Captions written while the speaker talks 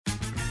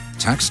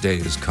Tax day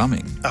is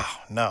coming. Oh,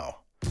 no.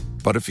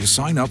 But if you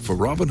sign up for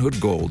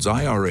Robinhood Gold's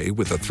IRA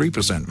with a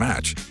 3%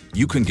 match,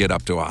 you can get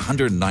up to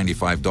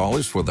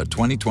 $195 for the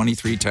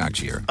 2023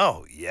 tax year.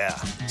 Oh, yeah.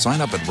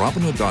 Sign up at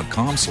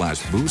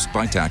Robinhood.com/boost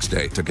by tax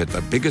day to get the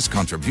biggest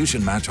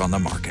contribution match on the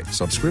market.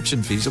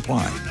 Subscription fees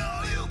apply.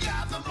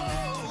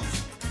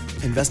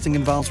 Investing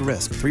involves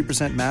risk.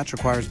 3% match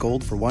requires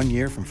gold for 1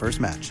 year from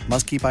first match.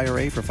 Must keep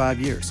IRA for 5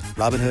 years.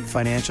 Robinhood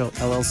Financial,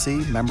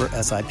 LLC, member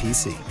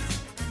SIPC.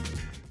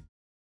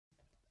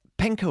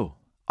 Pinkle,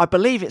 I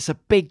believe it's a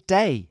big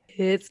day.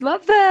 It's my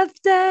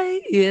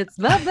birthday. It's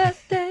my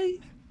birthday.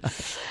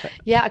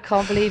 Yeah, I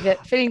can't believe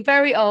it. Feeling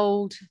very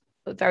old,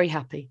 but very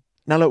happy.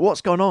 Now, look, what's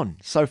gone on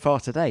so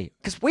far today?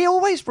 Because we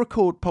always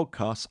record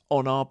podcasts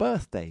on our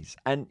birthdays,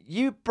 and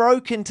you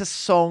broke into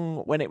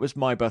song when it was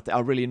my birthday.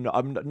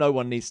 No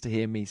one needs to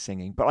hear me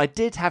singing, but I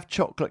did have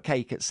chocolate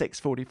cake at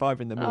 6:45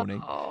 in the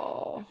morning.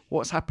 Oh.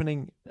 What's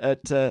happening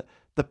at the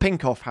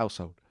Pinkoff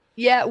household?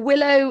 Yeah,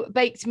 Willow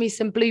baked me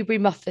some blueberry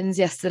muffins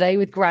yesterday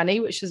with Granny,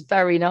 which was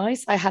very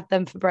nice. I had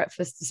them for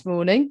breakfast this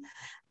morning.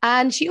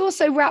 And she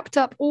also wrapped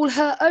up all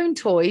her own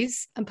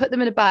toys and put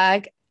them in a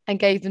bag and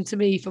gave them to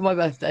me for my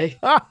birthday.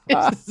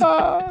 That's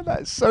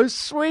so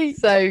sweet.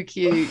 So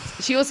cute.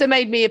 She also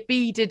made me a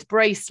beaded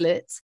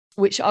bracelet,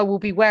 which I will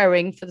be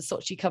wearing for the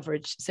Sochi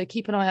coverage. So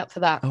keep an eye out for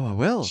that. Oh, I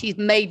will. She's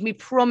made me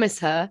promise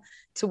her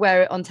to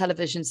wear it on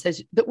television so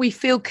that we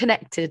feel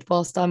connected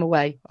whilst I'm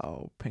away.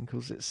 Oh,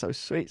 Pinkles, it's so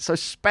sweet. So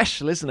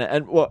special, isn't it?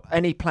 And what,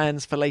 any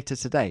plans for later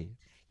today?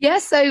 Yeah,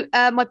 so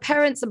my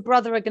parents and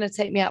brother are going to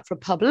take me out for a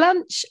pub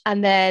lunch,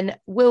 and then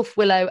Wilf,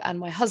 Willow and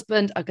my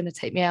husband are going to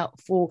take me out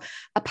for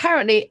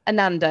apparently a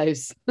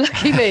Nando's.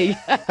 Lucky me.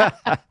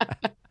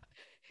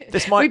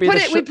 This might be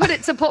we put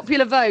it to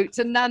popular vote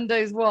and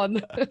Nando's won.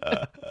 And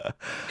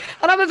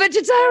I'm a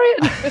vegetarian.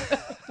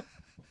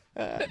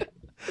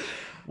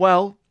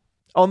 Well,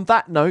 on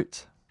that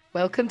note,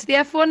 welcome to the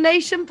F1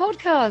 Nation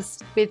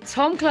podcast with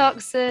Tom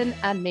Clarkson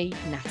and me,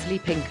 Natalie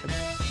Pinkham.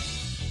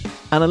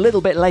 And a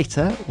little bit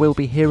later, we'll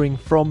be hearing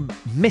from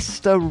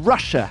Mr.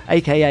 Russia,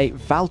 aka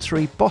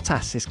Valtteri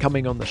Bottas, is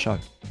coming on the show.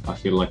 I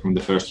feel like from the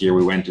first year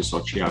we went to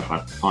Sochi,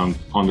 I've found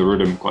the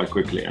rhythm quite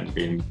quickly and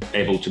been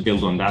able to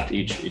build on that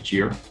each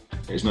year.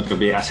 It's not going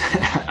to be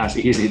as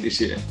easy this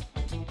year.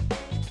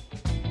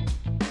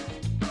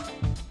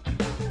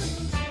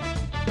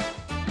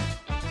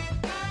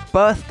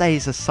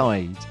 Birthdays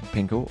aside,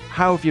 Pinkle,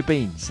 how have you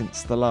been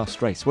since the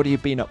last race? What have you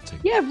been up to?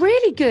 Yeah,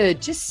 really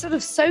good. Just sort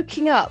of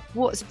soaking up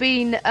what's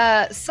been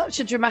such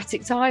a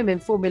dramatic time in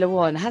Formula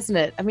One, hasn't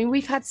it? I mean,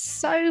 we've had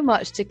so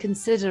much to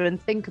consider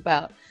and think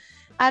about.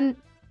 And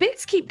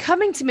bits keep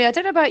coming to me. I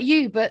don't know about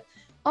you, but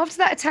after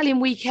that Italian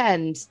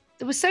weekend,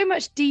 there was so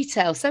much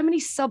detail, so many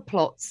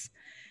subplots.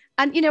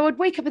 And, you know, I'd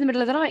wake up in the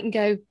middle of the night and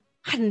go,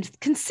 I hadn't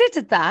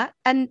considered that.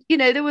 And, you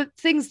know, there were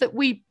things that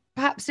we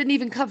perhaps didn't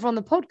even cover on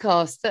the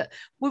podcast that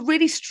were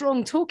really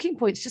strong talking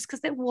points just because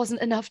there wasn't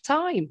enough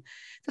time.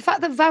 The fact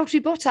that Valtteri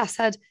Bottas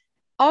had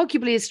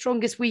arguably his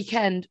strongest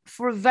weekend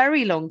for a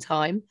very long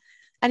time,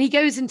 and he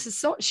goes into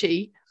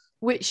Sochi,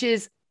 which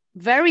is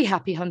very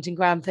happy hunting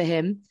ground for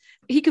him.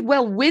 He could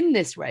well win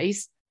this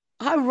race.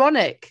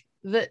 Ironic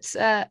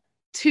that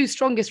two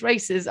strongest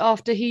races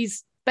after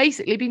he's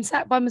basically been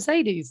sacked by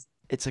Mercedes.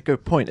 It's a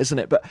good point, isn't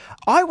it? But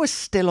I was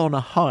still on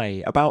a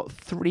high about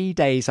 3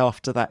 days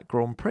after that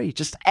Grand Prix,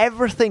 just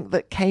everything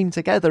that came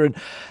together. And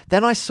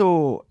then I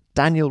saw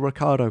Daniel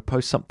Ricciardo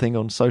post something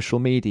on social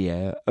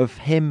media of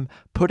him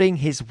putting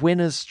his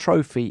winner's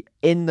trophy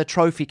in the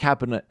trophy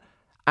cabinet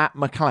at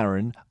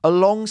McLaren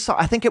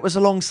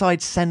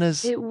alongside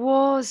Senna's. It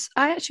was.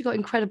 I actually got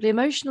incredibly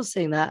emotional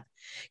seeing that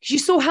because you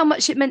saw how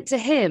much it meant to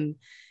him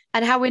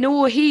and how in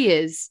awe he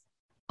is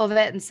of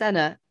Ayrton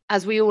Senna,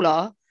 as we all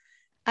are.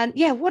 And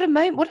yeah, what a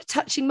moment, what a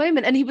touching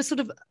moment. And he was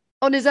sort of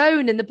on his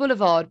own in the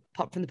boulevard,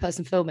 apart from the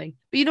person filming.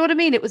 But you know what I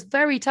mean? It was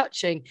very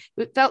touching.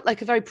 It felt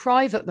like a very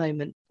private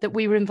moment that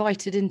we were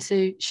invited in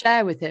to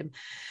share with him.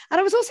 And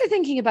I was also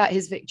thinking about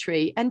his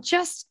victory and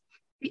just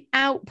the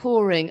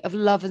outpouring of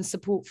love and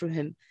support from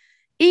him,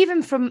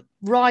 even from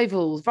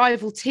rivals,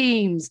 rival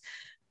teams,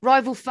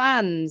 rival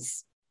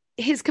fans,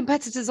 his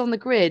competitors on the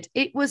grid.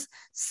 It was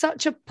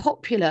such a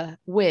popular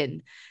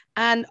win.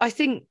 And I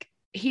think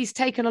he's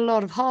taken a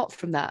lot of heart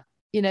from that.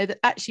 You know, that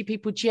actually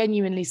people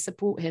genuinely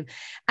support him.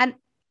 And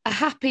a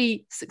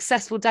happy,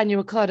 successful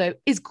Daniel Ricciardo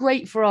is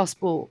great for our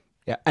sport.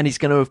 Yeah, and he's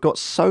going to have got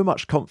so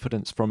much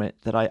confidence from it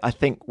that I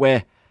think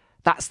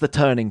that's the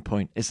turning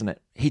point, isn't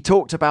it? He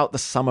talked about the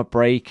summer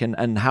break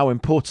and how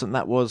important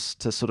that was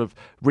to sort of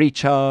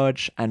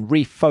recharge and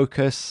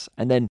refocus.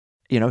 And then,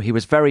 you know, he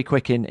was very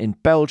quick in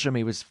Belgium.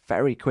 He was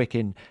very quick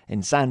in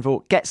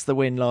Zandvoort, gets the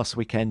win last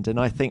weekend. And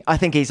I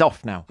think he's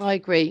off now. I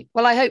agree.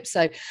 Well, I hope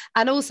so.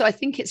 And also, I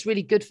think it's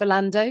really good for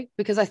Lando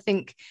because I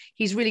think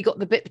he's really got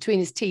the bit between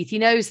his teeth. He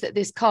knows that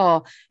this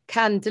car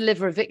can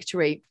deliver a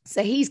victory.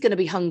 So he's going to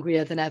be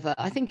hungrier than ever.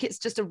 I think it's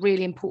just a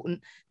really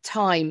important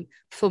time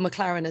for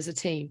McLaren as a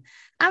team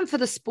and for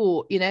the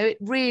sport. You know, it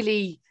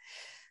really,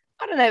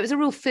 I don't know, it was a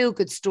real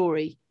feel-good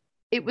story.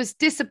 it was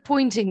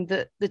disappointing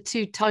that the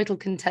two title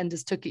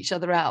contenders took each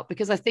other out,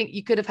 because I think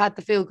you could have had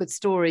the feel-good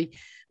story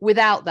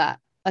without that.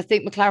 I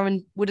think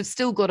McLaren would have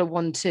still got a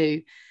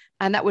 1-2,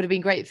 and that would have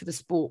been great for the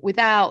sport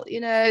without,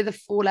 the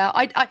fallout.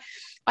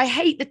 I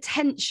hate the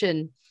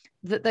tension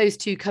that those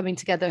two coming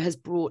together has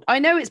brought. I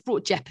know it's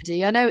brought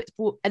jeopardy. I know it's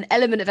brought an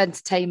element of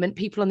entertainment,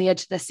 people on the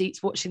edge of their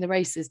seats watching the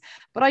races,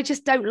 but I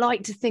just don't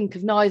like to think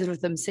of neither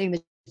of them seeing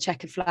the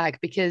checkered flag,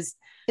 because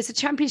it's a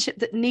championship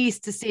that needs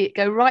to see it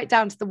go right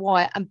down to the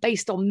wire and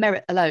based on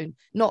merit alone,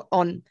 not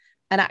on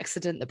an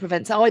accident that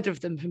prevents either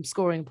of them from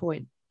scoring a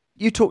point.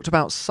 You talked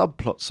about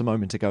subplots a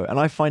moment ago, and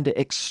I find it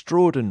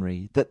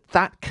extraordinary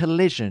that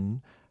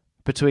collision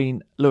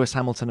between Lewis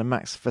Hamilton and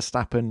Max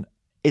Verstappen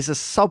is a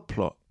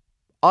subplot.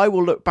 I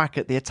will look back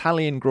at the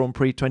Italian Grand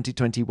Prix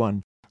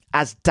 2021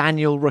 as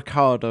Daniel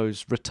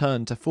Ricciardo's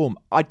return to form.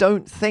 I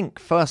don't think,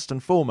 first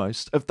and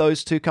foremost, of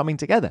those two coming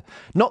together.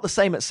 Not the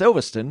same at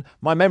Silverstone.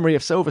 My memory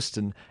of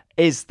Silverstone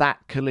is that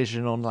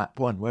collision on lap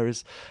 1,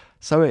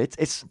 so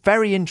it's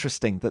very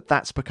interesting that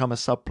that's become a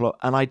subplot,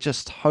 and I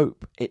just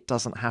hope it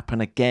doesn't happen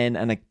again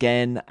and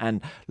again. And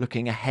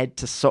looking ahead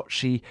to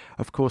Sochi,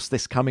 of course,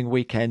 this coming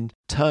weekend,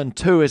 turn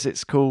 2 as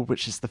it's called,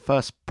 which is the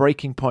first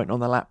braking point on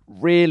the lap,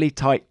 really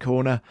tight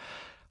corner.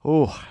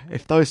 Oh,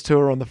 if those two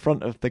are on the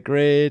front of the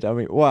grid,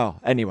 wow,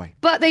 anyway.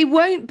 But they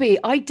won't be.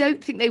 I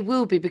don't think they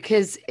will be,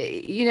 because,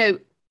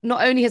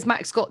 not only has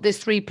Max got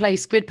this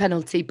 3-place grid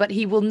penalty, but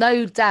he will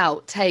no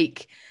doubt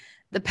take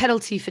the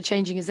penalty for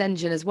changing his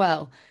engine as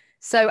well.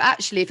 So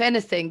actually, if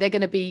anything, they're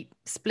going to be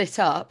split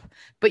up,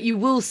 but you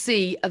will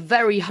see a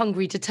very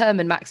hungry,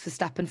 determined Max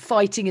Verstappen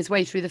fighting his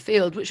way through the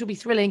field, which will be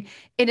thrilling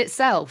in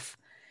itself.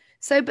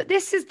 So, but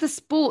this is the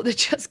sport that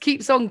just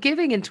keeps on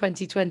giving in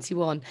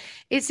 2021.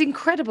 It's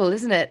incredible,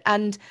 isn't it?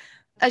 And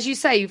as you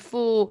say,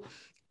 for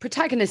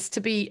protagonists to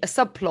be a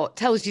subplot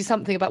tells you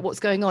something about what's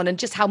going on and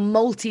just how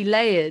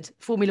multi-layered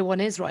Formula One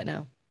is right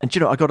now. And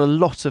I got a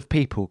lot of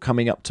people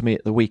coming up to me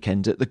at the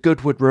weekend at the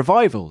Goodwood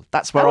Revival.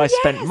 That's where I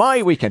spent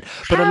my weekend.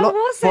 But How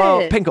was it?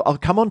 Well, Pinkle, I'll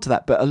come on to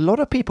that. But a lot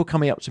of people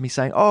coming up to me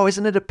saying, "Oh,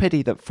 isn't it a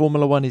pity that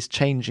Formula One is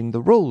changing the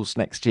rules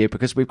next year,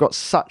 because we've got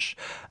such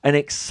an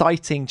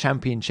exciting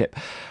championship?"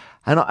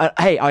 And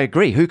I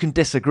agree. Who can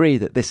disagree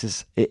that this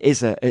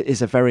is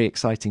a very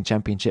exciting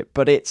championship?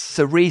 But it's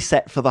a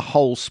reset for the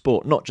whole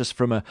sport, not just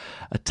from a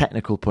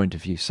technical point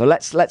of view. So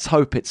let's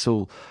hope it's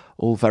all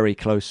very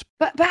close.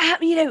 But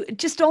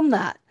just on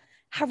that,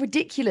 how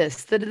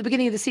ridiculous that at the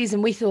beginning of the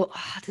season we thought,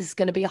 this is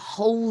going to be a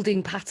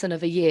holding pattern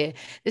of a year.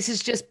 This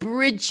is just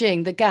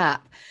bridging the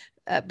gap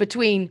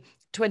between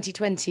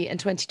 2020 and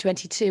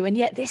 2022. And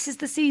yet this is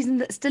the season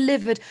that's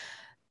delivered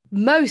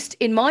most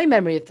in my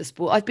memory of the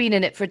sport. I've been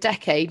in it for a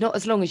decade, not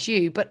as long as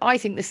you, but I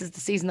think this is the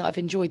season that I've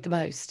enjoyed the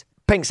most.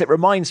 Pinks, it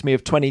reminds me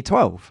of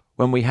 2012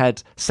 when we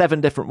had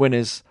 7 different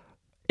winners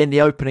in the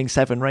opening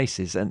 7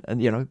 races. And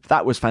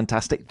that was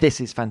fantastic.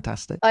 This is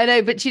fantastic. I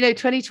know, but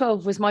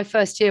 2012 was my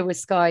first year with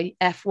Sky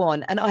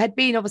F1. And I had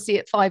been obviously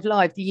at 5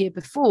 Live the year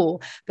before,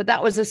 but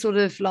that was a sort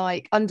of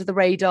like under the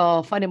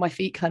radar, finding my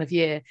feet kind of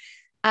year.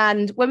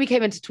 And when we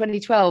came into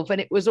 2012 and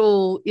it was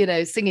all,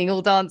 singing,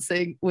 all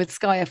dancing with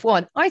Sky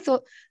F1, I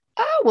thought,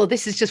 oh, well,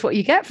 this is just what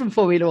you get from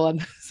Formula One.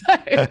 So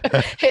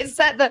it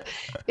set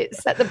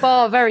the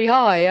bar very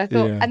high, I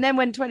thought. Yeah. And then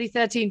when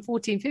 2013,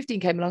 14, 15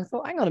 came along, I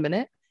thought, hang on a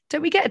minute.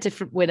 Don't we get a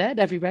different winner at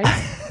every race?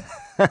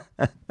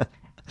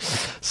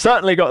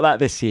 Certainly got that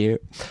this year.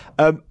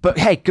 But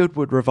hey,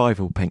 Goodwood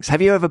Revival, Pinks.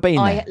 Have you ever been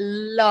there? I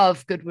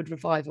love Goodwood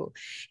Revival.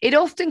 It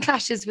often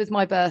clashes with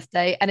my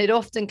birthday, and it's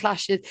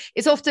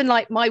often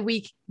like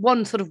my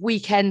one sort of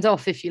weekend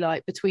off, if you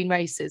like, between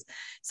races.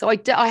 So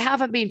I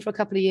haven't been for a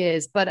couple of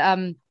years, but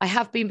I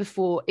have been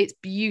before. It's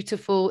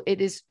beautiful. It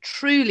is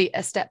truly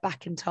a step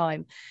back in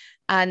time.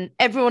 And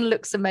everyone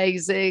looks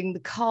amazing.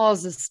 The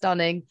cars are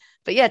stunning.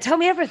 But yeah, tell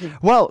me everything.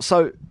 Well,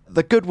 so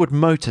the Goodwood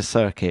Motor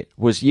Circuit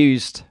was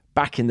used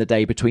back in the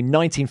day between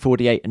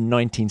 1948 and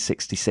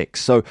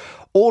 1966. So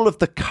all of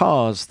the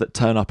cars that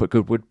turn up at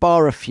Goodwood,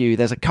 bar a few,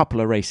 there's a couple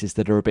of races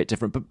that are a bit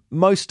different, but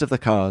most of the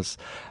cars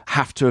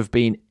have to have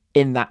been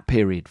in that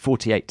period,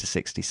 48 to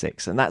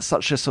 66. And that's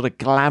such a sort of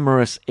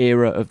glamorous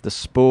era of the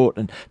sport.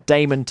 And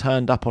Damon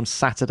turned up on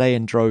Saturday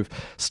and drove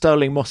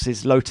Sterling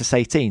Moss's Lotus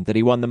 18 that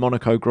he won the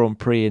Monaco Grand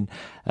Prix in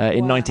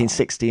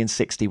 1960 and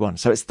 61.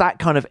 So it's that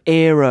kind of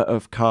era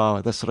of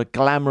car, the sort of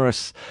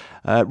glamorous,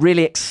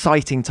 really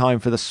exciting time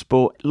for the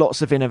sport.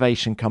 Lots of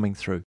innovation coming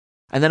through.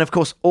 And then, of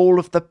course, all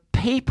of the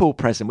people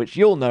present, which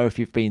you'll know if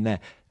you've been there,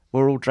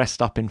 were all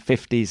dressed up in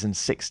 50s and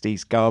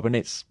 60s garb. And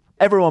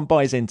everyone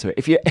buys into it.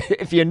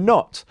 If you're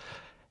not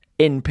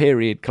in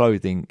period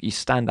clothing, you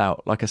stand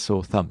out like a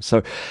sore thumb.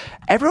 So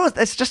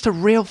it's just a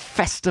real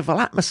festival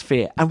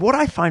atmosphere. And what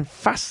I find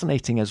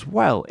fascinating as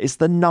well is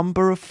the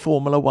number of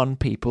Formula One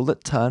people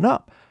that turn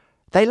up.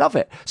 They love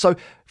it. So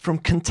from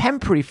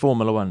contemporary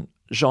Formula One,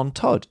 Jean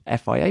Todt,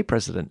 FIA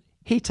president,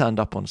 he turned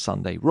up on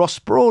Sunday. Ross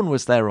Brawn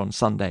was there on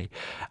Sunday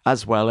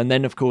as well. And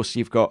then, of course,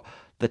 you've got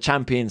the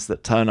champions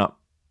that turn up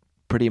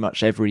pretty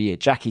much every year.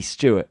 Jackie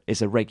Stewart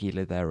is a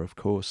regular there, of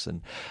course.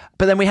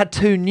 But then we had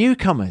 2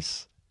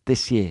 newcomers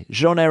this year.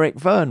 Jean-Eric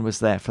Vergne was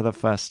there for the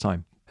first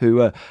time,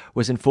 who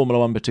was in Formula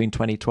One between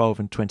 2012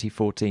 and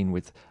 2014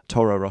 with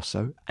Toro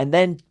Rosso. And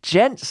then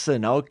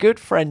Jenson, our good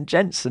friend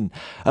Jenson,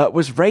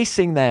 was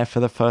racing there for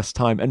the first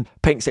time. And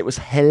Pinks, it was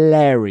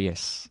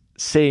hilarious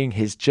seeing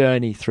his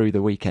journey through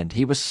the weekend.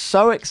 He was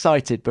so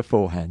excited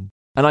beforehand.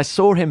 And I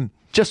saw him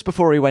just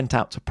before he went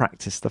out to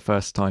practice the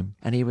first time.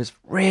 And he was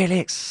really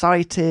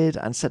excited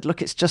and said,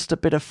 look, it's just a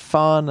bit of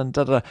fun and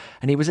da-da.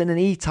 And he was in an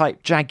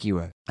E-Type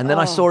Jaguar. And then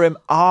I saw him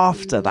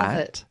after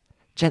that.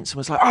 Jenson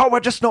was like, oh, we're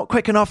just not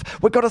quick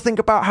enough. We've got to think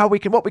about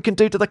what we can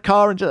do to the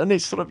car. And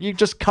it's sort of, you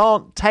just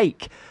can't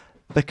take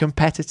the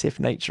competitive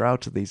nature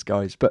out of these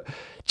guys. But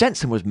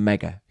Jenson was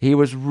mega. He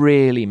was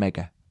really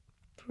mega.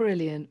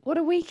 Brilliant. What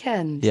a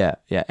weekend. Yeah.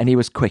 And he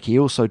was quick. He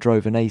also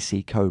drove an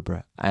AC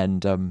Cobra,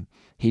 and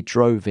he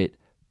drove it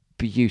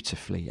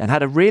beautifully and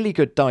had a really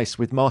good dice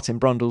with Martin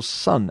Brundle's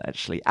son,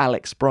 actually,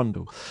 Alex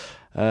Brundle,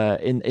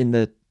 in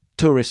the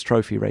Tourist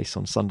Trophy race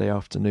on Sunday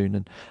afternoon.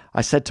 And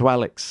I said to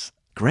Alex,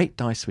 great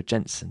dice with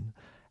Jenson.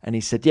 And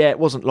he said, yeah, it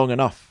wasn't long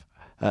enough,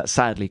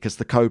 sadly, because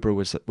the Cobra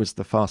was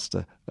the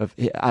faster.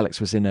 Alex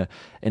was in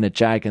a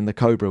Jag and the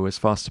Cobra was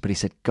faster. But he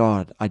said,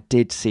 God, I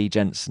did see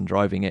Jenson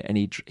driving it, and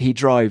he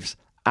drives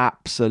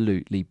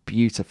absolutely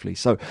beautifully.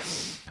 So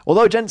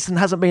although Jenson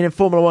hasn't been in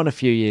Formula One a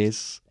few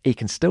years, he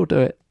can still do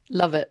it.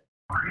 Love it.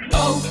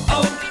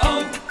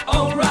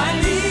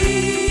 O'Reilly.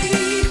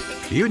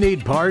 You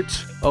need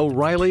parts?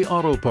 O'Reilly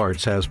Auto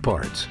Parts has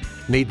parts.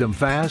 Need them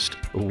fast?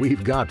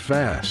 We've got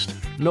fast.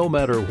 No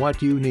matter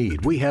what you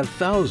need, we have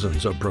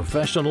thousands of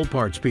professional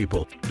parts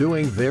people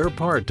doing their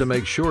part to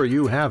make sure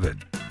you have it.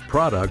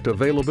 Product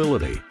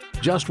availability.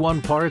 Just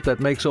one part that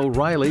makes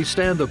O'Reilly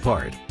stand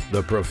apart.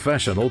 The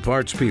professional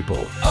parts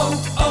people.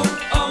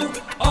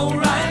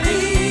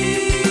 O'Reilly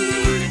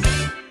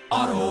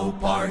Auto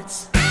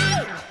Parts.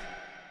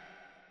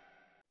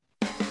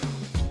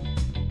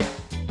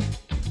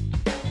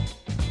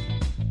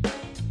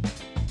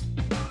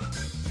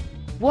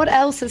 What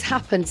else has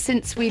happened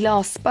since we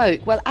last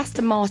spoke? Well,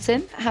 Aston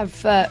Martin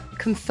have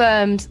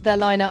confirmed their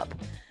lineup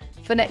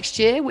for next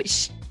year,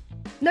 which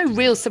no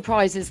real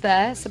surprises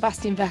there.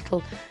 Sebastian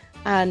Vettel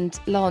and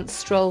Lance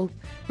Stroll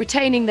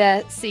retaining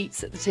their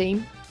seats at the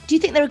team. Do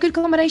you think they're a good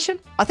combination?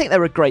 I think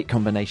they're a great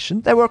combination.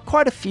 There were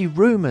quite a few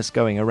rumours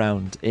going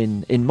around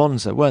in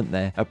Monza, weren't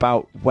there,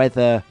 about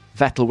whether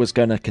Vettel was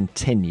going to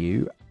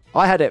continue.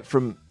 I had it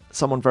from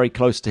someone very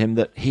close to him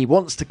that he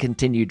wants to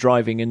continue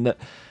driving, and that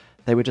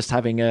they were just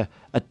having a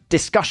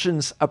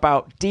discussions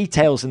about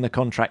details in the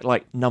contract,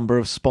 like number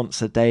of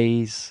sponsor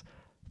days,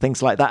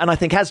 things like that. And I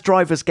think as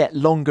drivers get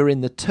longer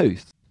in the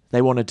tooth,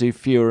 they want to do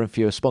fewer and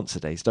fewer sponsor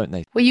days, don't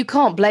they? Well, you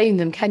can't blame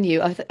them, can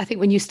you? I think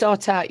when you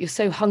start out, you're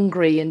so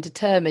hungry and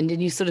determined,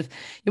 and you're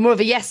more of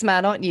a yes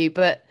man, aren't you?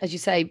 But as you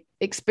say,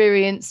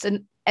 experienced,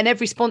 and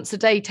every sponsor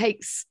day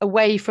takes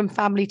away from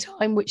family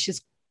time, which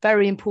is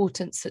very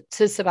important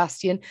to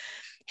Sebastian.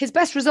 His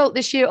best result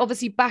this year,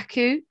 obviously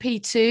Baku,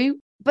 P2.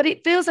 But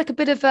it feels like a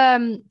bit of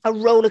a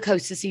roller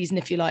coaster season,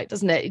 if you like,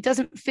 doesn't it? It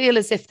doesn't feel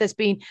as if there's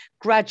been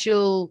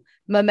gradual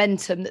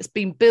momentum that's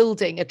been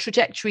building, a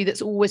trajectory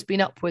that's always been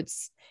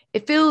upwards.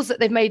 It feels that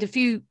they've made a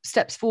few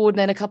steps forward and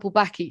then a couple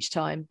back each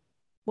time.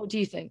 What do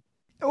you think?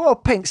 Well,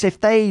 Pinks, if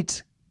they'd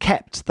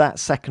kept that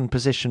second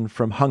position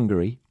from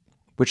Hungary,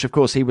 which of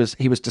course he was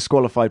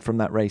disqualified from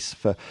that race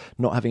for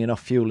not having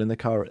enough fuel in the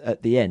car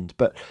at the end.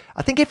 But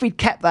I think if we'd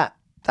kept that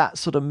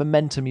sort of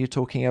momentum you're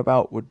talking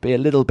about would be a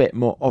little bit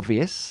more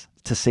obvious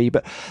to see.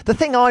 But the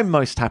thing I'm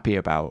most happy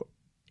about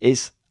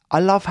is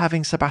I love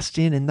having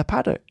Sebastian in the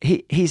paddock.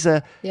 He's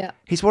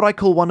what I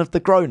call one of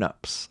the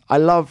grown-ups. I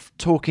love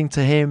talking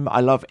to him.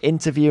 I love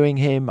interviewing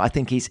him. I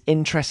think he's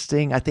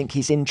interesting. I think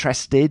he's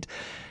interested.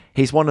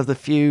 He's one of the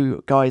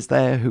few guys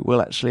there who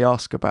will actually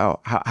ask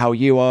about how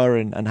you are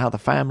and how the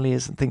family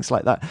is and things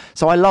like that.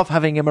 So I love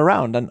having him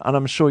around, and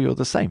I'm sure you're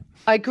the same.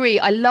 I agree.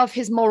 I love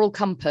his moral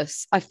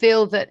compass. I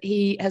feel that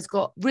he has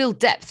got real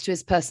depth to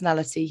his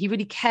personality. He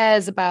really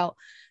cares about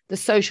the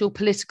social,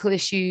 political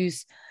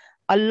issues.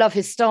 I love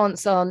his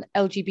stance on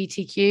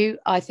LGBTQ.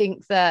 I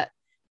think that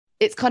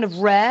it's kind of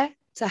rare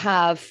to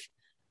have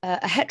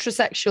a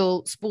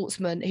heterosexual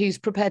sportsman who's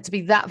prepared to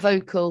be that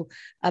vocal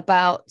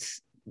about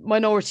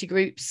minority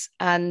groups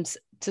and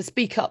to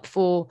speak up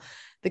for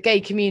the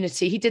gay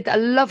community. He did a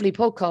lovely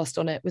podcast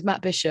on it with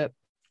Matt Bishop.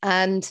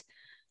 And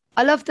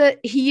I love that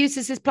he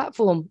uses his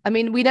platform. I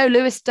mean, we know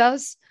Lewis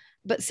does,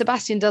 but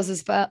Sebastian does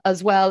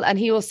as well. And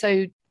he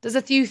also does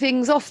a few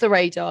things off the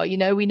radar. You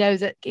know, we know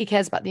that he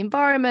cares about the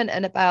environment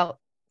and about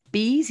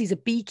bees. He's a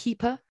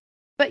beekeeper.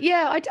 But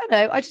yeah, I don't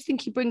know. I just think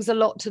he brings a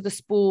lot to the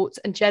sport,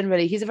 and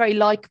generally he's a very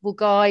likable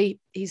guy.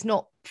 He's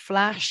not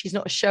flash. He's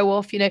not a show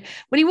off. You know,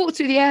 when he walks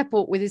through the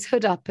airport with his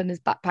hood up and his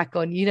backpack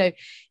on, you know,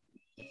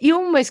 he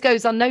almost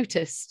goes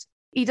unnoticed.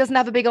 He doesn't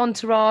have a big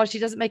entourage. He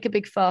doesn't make a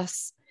big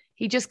fuss.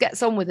 He just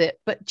gets on with it,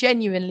 but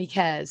genuinely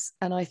cares.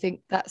 And I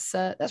think that's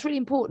really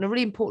important, a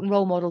really important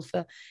role model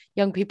for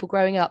young people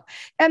growing up.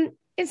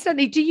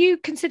 Incidentally, do you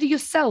consider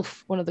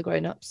yourself one of the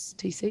grown-ups,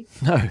 TC?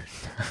 No,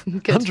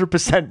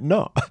 100%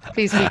 not.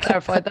 Please can you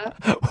clarify that?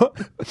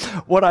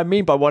 What I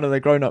mean by one of the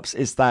grown-ups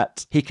is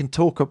that he can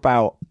talk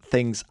about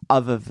things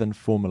other than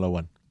Formula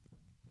One.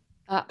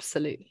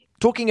 Absolutely.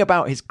 Talking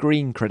about his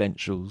green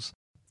credentials,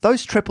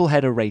 those triple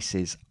header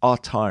races are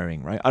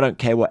tiring, right? I don't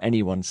care what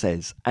anyone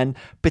says. And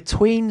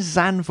between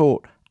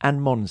Zandvoort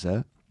and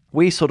Monza,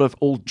 we sort of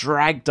all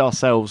dragged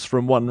ourselves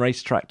from one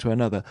racetrack to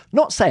another.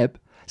 Not Seb.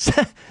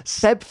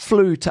 Seb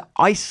flew to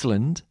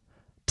Iceland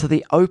to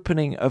the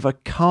opening of a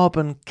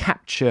carbon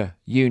capture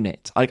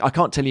unit. I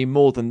can't tell you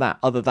more than that,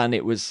 other than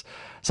it was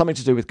something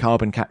to do with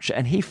carbon capture.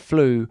 And he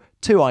flew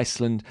to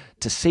Iceland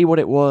to see what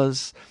it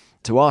was,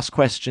 to ask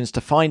questions,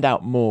 to find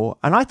out more.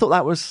 And I thought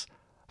that was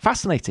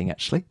fascinating,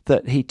 actually,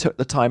 that he took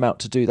the time out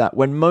to do that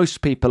when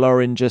most people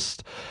are in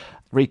just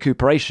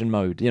recuperation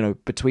mode,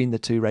 between the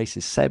two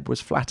races. Seb was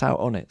flat out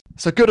on it.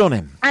 So good on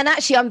him. And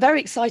actually, I'm very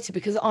excited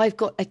because I've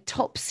got a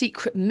top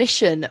secret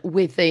mission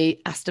with the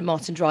Aston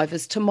Martin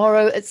drivers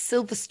tomorrow at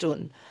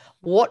Silverstone.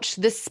 Watch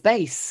this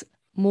space.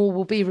 More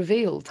will be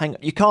revealed. Hang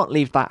on, you can't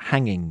leave that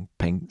hanging,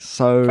 Pink.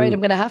 So I'm afraid I'm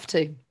going to have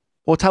to.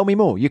 Or tell me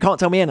more. You can't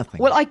tell me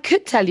anything. Well, I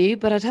could tell you,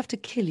 but I'd have to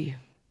kill you.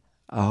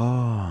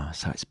 Oh,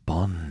 so it's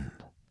Bond.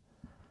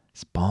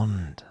 It's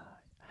Bond.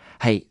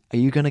 Hey, are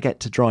you going to get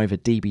to drive a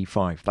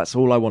DB5? That's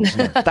all I want to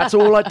know. That's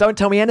all. Don't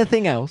tell me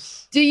anything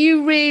else. Do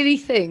you really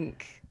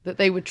think that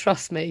they would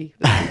trust me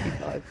with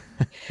DB5?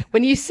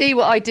 When you see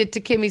what I did to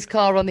Kimmy's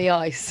car on the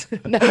ice,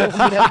 no one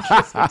would ever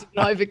trust me to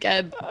drive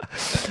again.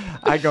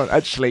 Hang on.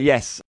 Actually,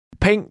 yes.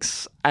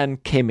 Pinks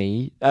and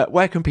Kimmy,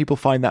 where can people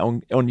find that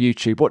on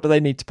YouTube? What do they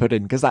need to put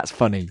in? Because that's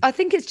funny. I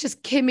think it's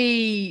just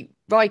Kimi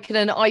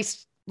Raikkonen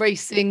Ice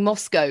Racing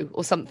Moscow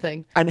or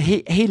something. And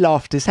he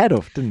laughed his head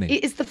off, didn't he?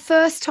 It is the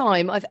first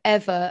time I've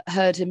ever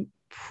heard him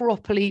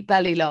properly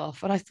belly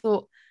laugh. And I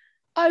thought,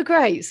 oh,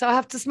 great. So I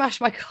have to smash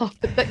my car,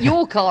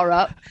 your car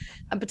up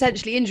and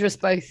potentially injure us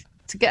both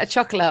to get a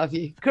chuckle out of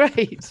you.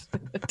 Great.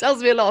 It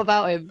tells me a lot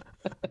about him.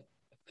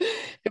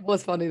 It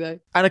was funny, though.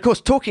 And of course,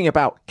 talking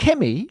about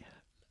Kimmy,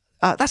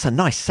 that's a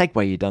nice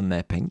segue you done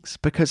there, Pinks,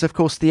 because, of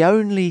course, the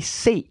only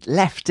seat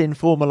left in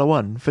Formula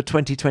One for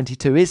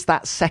 2022 is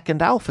that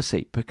second Alpha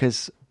seat,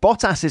 because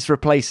Bottas is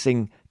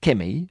replacing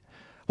Kimmy.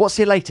 What's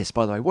your latest,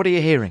 by the way? What are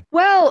you hearing?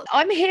 Well,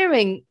 I'm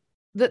hearing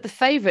that the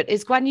favourite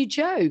is Guan Yu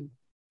Zhou,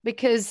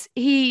 because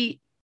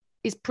he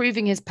is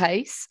proving his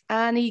pace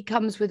and he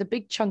comes with a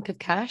big chunk of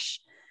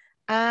cash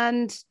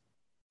and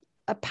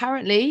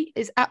apparently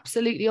is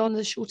absolutely on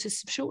the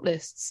shortest of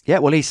shortlists. Yeah,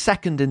 well, he's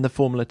second in the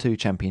Formula 2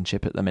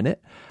 championship at the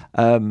minute.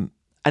 And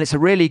it's a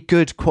really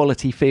good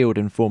quality field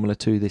in Formula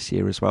 2 this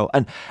year as well.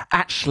 And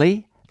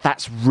actually,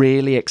 that's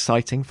really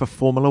exciting for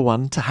Formula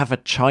 1 to have a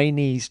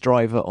Chinese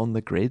driver on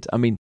the grid. I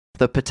mean,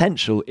 the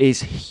potential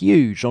is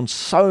huge on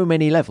so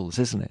many levels,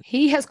 isn't it?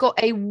 He has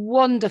got a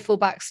wonderful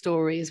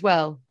backstory as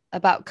well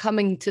about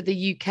coming to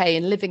the UK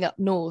and living up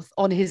north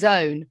on his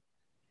own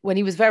when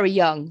he was very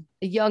young,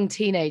 a young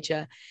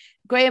teenager.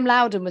 Graham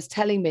Loudon was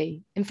telling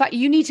me, in fact,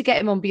 you need to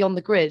get him on Beyond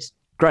the Grid.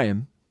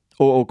 Graham?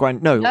 Or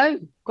Guan? No,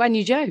 Guan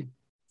Yu Zhou,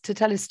 to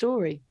tell his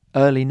story.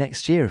 Early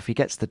next year, if he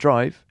gets the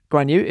drive.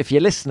 Guan Yu, if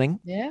you're listening.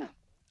 Yeah.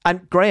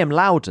 And Graham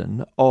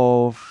Loudon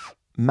of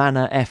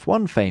Manor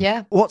F1 fame.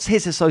 Yeah. What's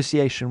his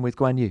association with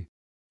Guan Yu?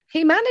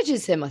 He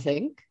manages him, I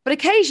think. But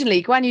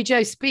occasionally, Guan Yu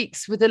Zhou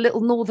speaks with a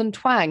little northern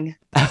twang,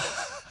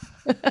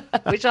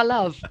 which I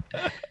love.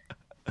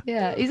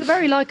 Yeah, he's a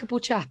very likeable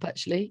chap,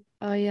 actually.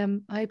 I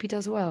hope he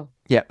does well.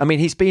 Yeah, I mean,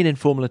 he's been in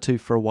Formula 2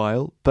 for a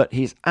while, but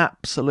he's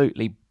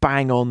absolutely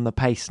bang on the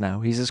pace now.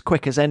 He's as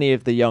quick as any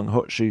of the young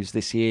hot shoes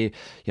this year.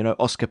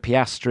 Oscar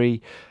Piastri,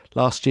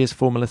 last year's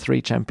Formula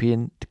 3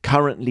 champion,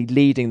 currently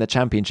leading the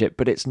championship,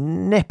 but it's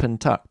nip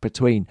and tuck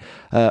between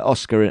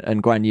Oscar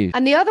and Guan Yu.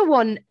 And the other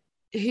one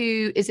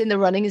who is in the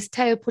running is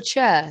Teo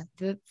Pourchaire,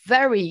 the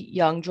very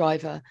young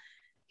driver.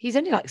 He's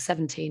only like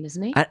 17,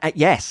 isn't he?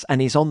 Yes,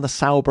 and he's on the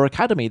Sauber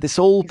Academy. This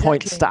all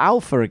points to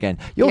Alpha again.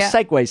 Your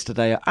segues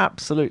today are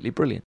absolutely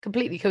brilliant.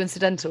 Completely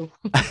coincidental.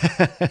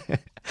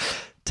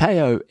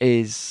 Teo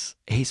he's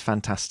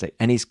fantastic,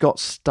 and he's got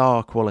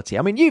star quality.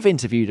 I mean, you've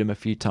interviewed him a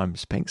few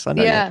times, Pinks. I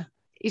know. Yeah,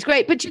 he's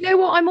great. But you know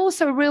what? I'm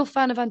also a real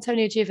fan of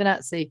Antonio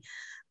Giovinazzi.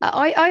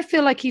 I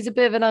feel like he's a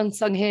bit of an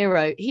unsung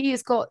hero. He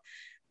has got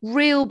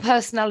real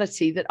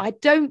personality that I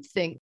don't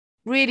think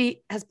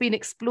really has been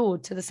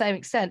explored to the same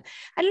extent.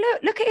 And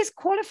look at his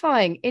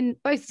qualifying in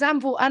both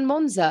Zandvoort and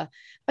Monza.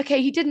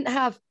 Okay, he didn't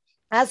have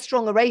as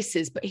strong a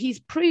races, but he's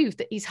proved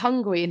that he's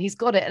hungry and he's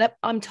got it. And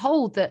I'm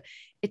told that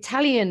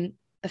Italian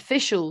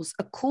officials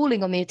are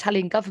calling on the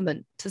Italian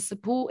government to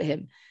support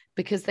him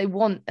because they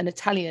want an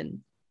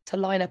Italian to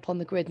line up on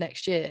the grid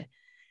next year.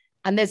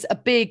 And there's a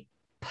big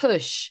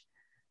push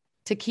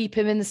to keep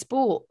him in the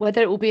sport.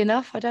 Whether it will be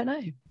enough, I don't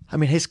know. I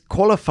mean, his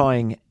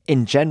qualifying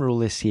in general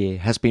this year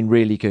has been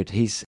really good.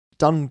 He's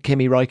done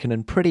Kimi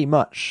Raikkonen pretty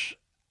much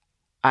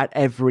at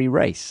every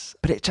race,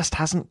 but it just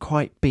hasn't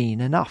quite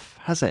been enough,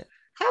 has it?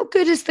 How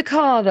good is the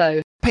car,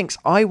 though? Pinks,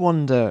 I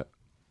wonder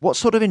what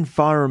sort of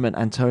environment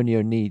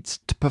Antonio needs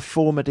to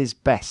perform at his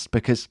best,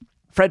 because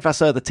Fred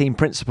Vasseur, the team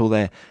principal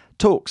there,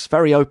 talks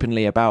very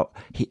openly about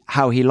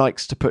how he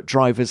likes to put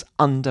drivers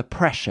under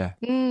pressure.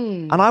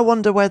 And I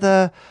wonder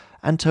whether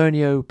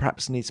Antonio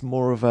perhaps needs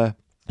more of a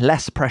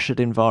less pressured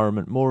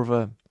environment, more of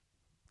a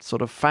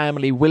sort of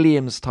family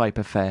Williams type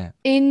affair.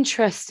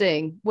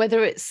 Interesting,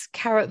 whether it's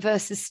carrot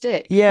versus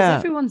stick. Yeah.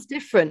 Because everyone's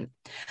different.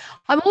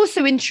 I'm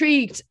also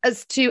intrigued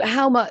as to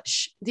how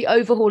much the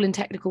overhaul in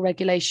technical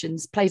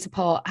regulations plays a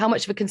part. How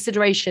much of a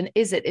consideration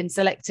is it in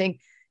selecting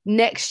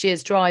next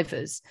year's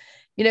drivers?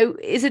 You know,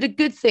 is it a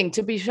good thing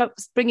to be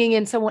bringing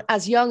in someone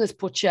as young as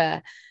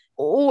Pourchaire?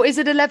 Or is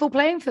it a level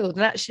playing field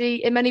and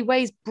actually, in many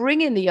ways,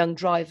 bring in the young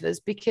drivers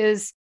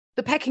because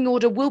the pecking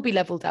order will be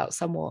levelled out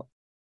somewhat?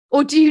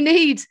 Or do you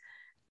need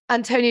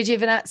Antonio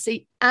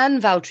Giovinazzi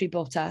and Valtteri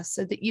Bottas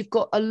so that you've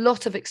got a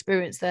lot of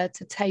experience there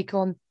to take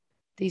on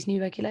these new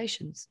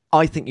regulations?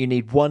 I think you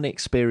need one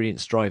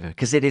experienced driver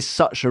because it is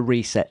such a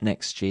reset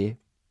next year.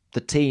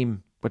 The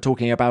team, we're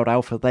talking about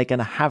Alpha, they're going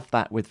to have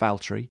that with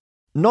Valtteri.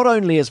 Not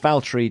only has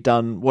Valtteri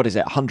done,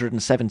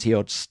 170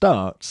 odd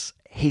starts,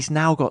 he's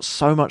now got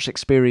so much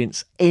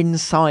experience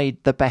inside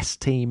the best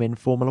team in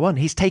Formula One.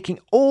 He's taking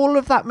all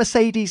of that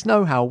Mercedes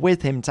know-how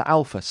with him to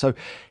Alpha. So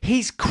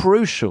he's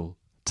crucial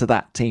to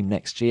that team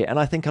next year. And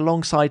I think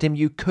alongside him,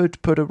 you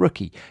could put a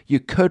rookie. You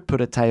could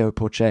put a Théo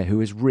Pourchaire, who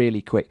is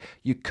really quick.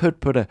 You could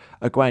put a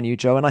Guan Yu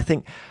Zhou. And I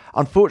think,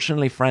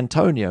 unfortunately for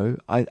Antonio,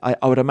 I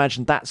would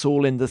imagine that's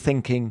all in the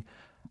thinking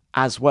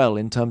as well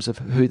in terms of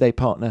who they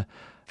partner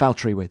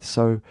Valtteri with.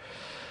 So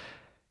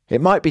it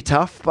might be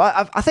tough,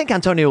 but I think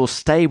Antonio will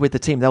stay with the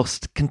team. They'll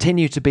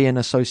continue to be in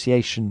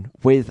association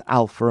with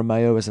Alfa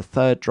Romeo as a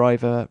third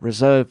driver,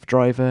 reserve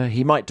driver.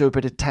 He might do a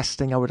bit of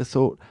testing, I would have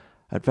thought,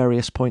 at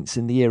various points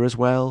in the year as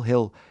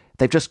well.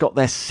 They've just got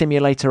their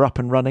simulator up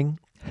and running.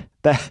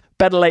 They're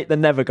better late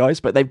than never, guys,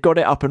 but they've got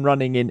it up and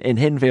running in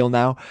Hinwil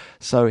now.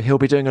 So he'll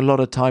be doing a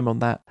lot of time on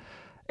that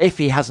if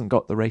he hasn't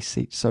got the race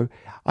seat. So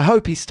I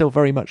hope he's still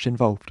very much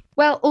involved.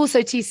 Well,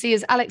 also, TC,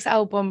 as Alex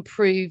Albon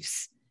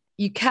proves,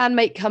 you can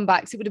make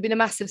comebacks. It would have been a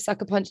massive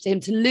sucker punch to him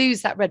to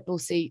lose that Red Bull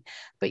seat.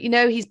 But,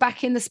 he's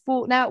back in the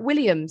sport now at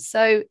Williams.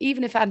 So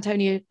even if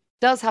Antonio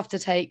does have to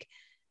take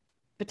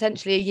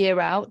potentially a year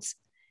out,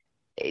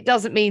 it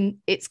doesn't mean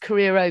it's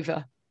career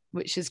over,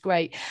 which is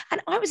great. And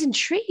I was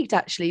intrigued,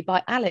 actually,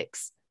 by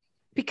Alex,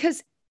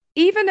 because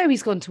even though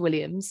he's gone to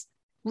Williams,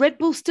 Red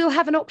Bull still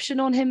have an option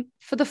on him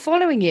for the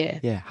following year.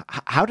 Yeah.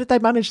 How did they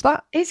manage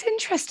that? It's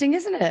interesting,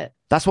 isn't it?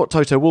 That's what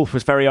Toto Wolff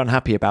was very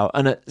unhappy about.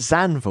 And at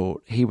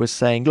Zandvoort, he was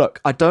saying, look,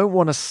 I don't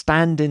want to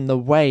stand in the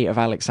way of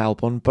Alex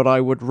Albon, but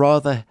I would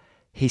rather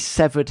he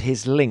severed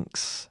his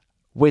links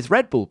with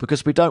Red Bull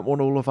because we don't want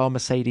all of our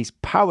Mercedes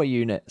power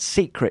unit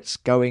secrets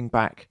going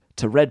back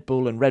to Red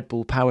Bull and Red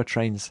Bull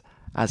powertrains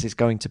as is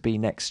going to be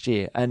next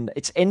year. And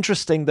it's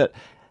interesting that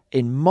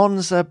in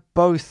Monza,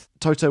 both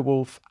Toto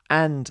Wolff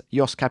and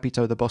Jos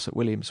Capito, the boss at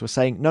Williams, were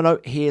saying, no,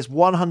 he is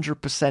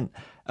 100%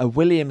 a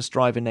Williams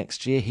driver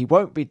next year. He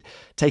won't be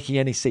taking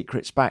any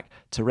secrets back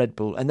to Red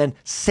Bull. And then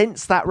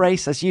since that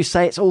race, as you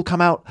say, it's all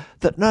come out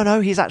that no,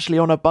 he's actually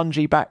on a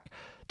bungee back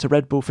to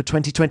Red Bull for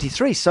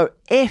 2023. So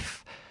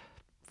if,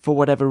 for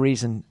whatever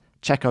reason,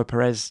 Checo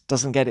Perez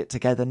doesn't get it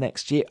together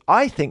next year,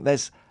 I think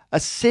there's a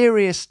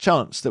serious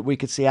chance that we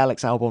could see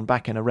Alex Albon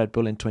back in a Red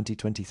Bull in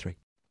 2023.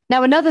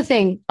 Now, another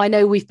thing I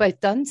know we've both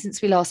done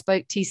since we last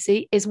spoke,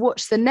 TC, is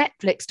watch the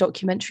Netflix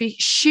documentary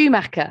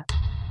Schumacher.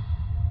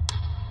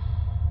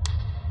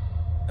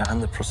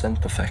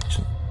 100%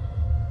 perfection.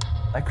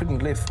 I couldn't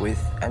live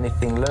with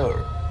anything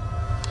lower.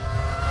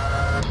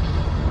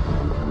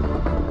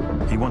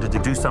 He wanted to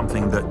do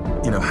something that,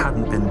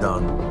 hadn't been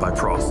done by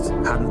Prost,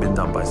 hadn't been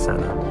done by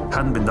Senna,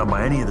 hadn't been done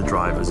by any of the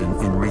drivers in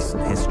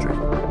recent history.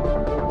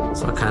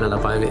 Så keiner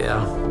dabei wie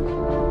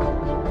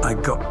I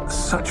got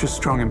such a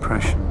strong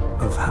impression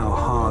of how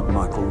hard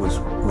Michael was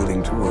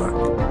willing to work.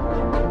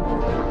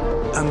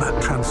 And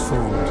that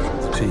transformed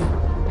the team.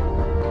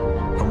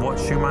 And what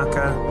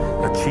Schumacher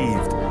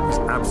achieved was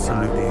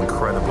absolutely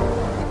incredible.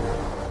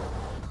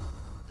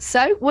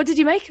 So, what did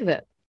you make of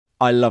it?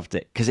 I loved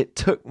it because it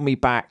took me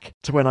back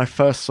to when I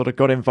first sort of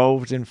got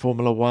involved in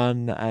Formula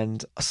One,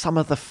 and some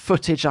of the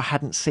footage I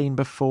hadn't seen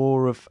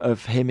before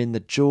of him in the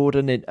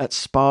Jordan at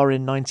Spa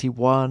in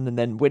 91 and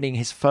then winning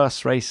his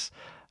first race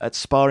at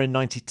Spa in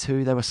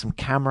 92. There were some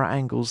camera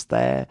angles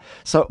there.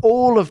 So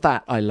all of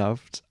that I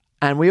loved.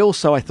 And we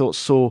also, I thought,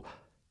 saw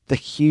the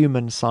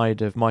human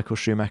side of Michael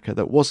Schumacher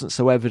that wasn't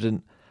so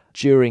evident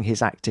during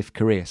his active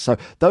career. So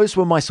those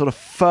were my sort of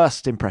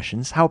first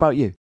impressions. How about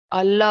you?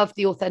 I love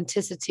the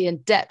authenticity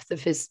and depth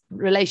of his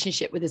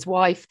relationship with his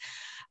wife.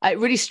 It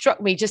really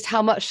struck me just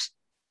how much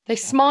they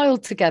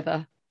smiled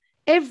together.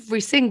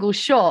 Every single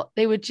shot,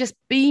 they were just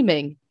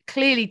beaming,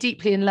 clearly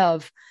deeply in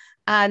love.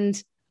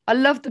 And I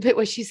loved the bit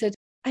where she said,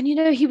 And,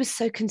 he was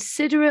so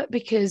considerate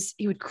because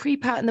he would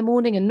creep out in the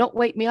morning and not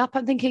wake me up.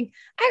 I'm thinking,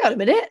 hang on a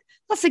minute,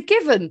 that's a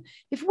given.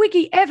 If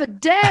Wiggy ever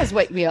dares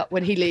wake me up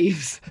when he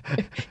leaves,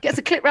 gets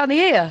a clip round the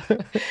ear.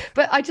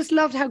 But I just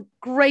loved how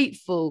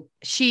grateful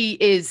she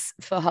is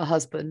for her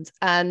husband.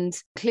 And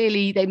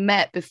clearly they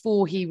met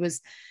before he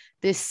was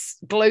this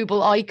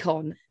global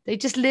icon. They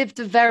just lived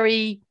a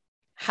very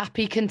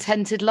happy,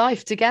 contented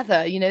life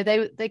together.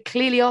 They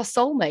clearly are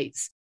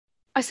soulmates.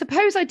 I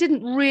suppose I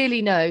didn't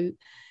really know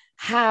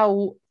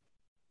how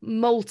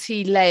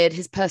multi-layered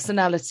his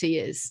personality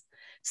is.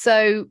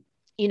 So,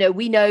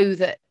 we know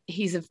that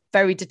he's a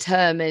very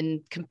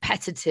determined,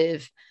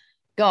 competitive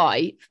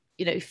guy,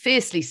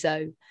 fiercely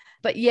so.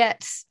 But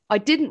yet I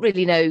didn't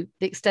really know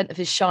the extent of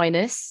his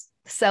shyness,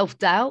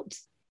 self-doubt,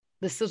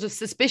 the sort of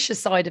suspicious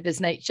side of his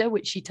nature,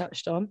 which she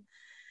touched on,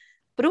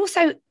 but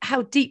also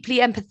how deeply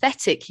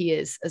empathetic he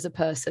is as a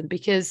person,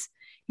 because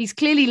he's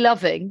clearly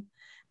loving.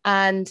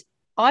 And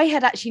I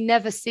had actually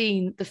never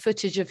seen the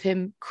footage of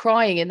him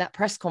crying in that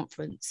press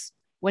conference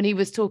when he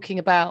was talking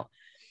about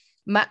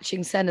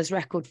matching Senna's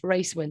record for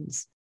race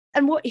wins.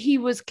 And what he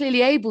was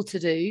clearly able to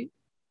do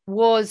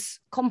was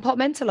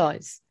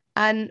compartmentalize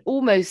and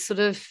almost sort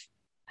of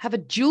have a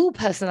dual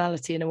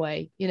personality in a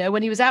way.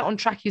 When he was out on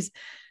track, he's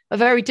a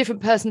very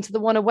different person to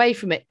the one away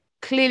from it.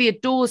 Clearly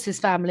adores his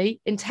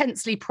family,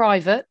 intensely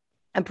private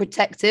and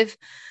protective.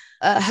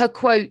 Her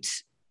quote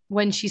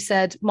when she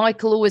said,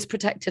 Michael always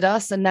protected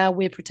us and now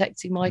we're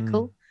protecting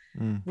Michael,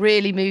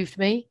 really moved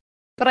me.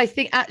 But I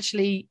think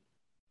actually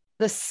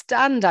the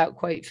standout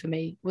quote for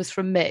me was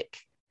from Mick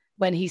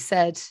when he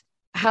said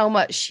how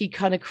much he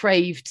kind of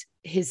craved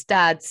his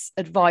dad's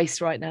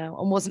advice right now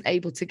and wasn't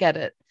able to get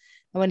it.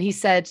 And when he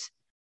said,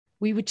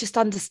 we would just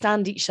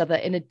understand each other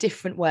in a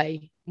different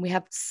way. And we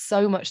have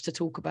so much to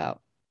talk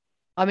about.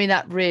 I mean,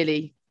 that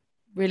really,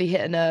 really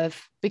hit a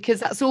nerve, because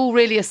that's all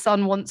really a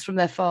son wants from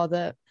their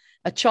father,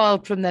 a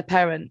child from their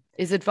parent,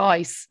 is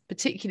advice,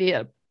 particularly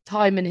at a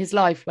time in his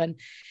life when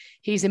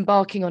he's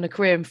embarking on a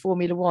career in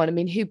Formula One. I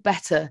mean, who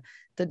better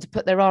than to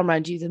put their arm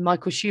around you than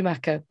Michael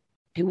Schumacher,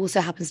 who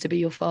also happens to be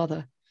your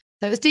father?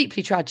 So it was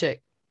deeply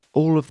tragic.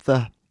 All of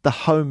the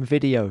home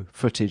video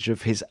footage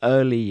of his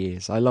early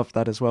years, I love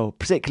that as well,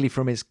 particularly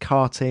from his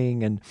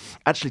karting and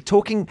actually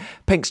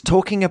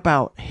talking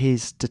about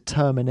his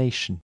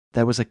determination.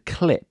 There was a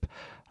clip,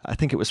 I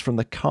think it was from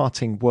the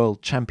karting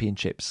world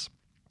championships,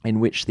 in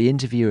which the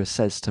interviewer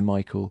says to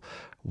Michael,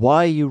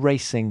 why are you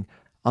racing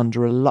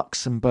under a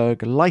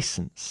Luxembourg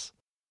license?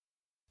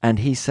 And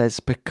he says,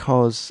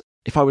 because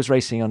if I was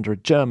racing under a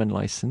German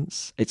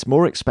license, it's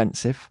more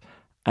expensive.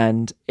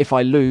 And if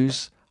I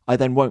lose, I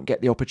then won't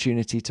get the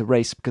opportunity to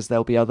race because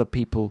there'll be other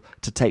people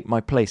to take my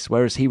place.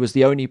 Whereas he was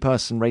the only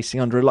person racing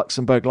under a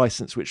Luxembourg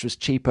license, which was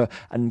cheaper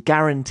and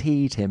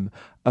guaranteed him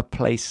a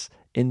place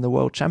in the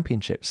World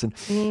Championships.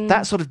 And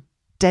that sort of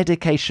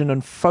dedication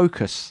and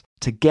focus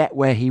to get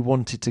where he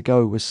wanted to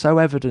go was so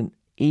evident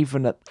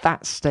even at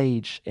that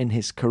stage in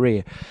his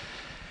career.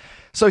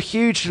 So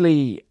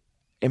hugely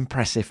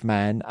impressive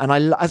man.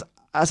 And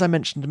as I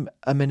mentioned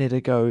a minute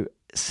ago,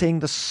 seeing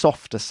the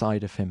softer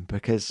side of him,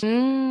 because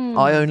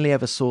I only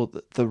ever saw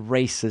the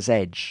racer's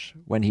edge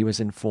when he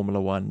was in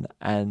Formula One,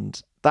 and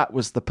that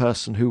was the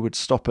person who would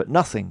stop at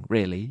nothing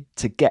really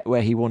to get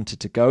where he wanted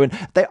to go.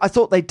 And I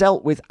thought they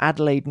dealt with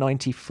Adelaide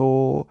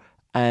 94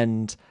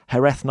 and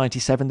Jerez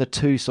 97, the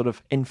two sort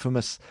of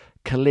infamous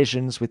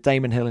collisions with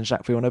Damon Hill and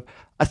Jacques Villeneuve.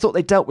 I thought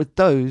they dealt with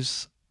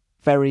those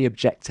very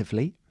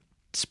objectively,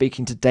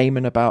 speaking to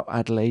Damon about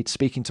Adelaide,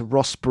 speaking to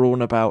Ross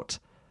Brawn about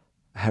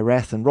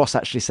Jerez, and Ross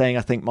actually saying,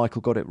 I think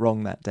Michael got it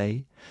wrong that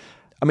day.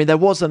 I mean, there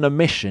was an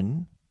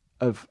omission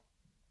of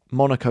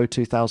Monaco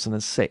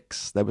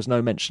 2006. There was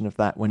no mention of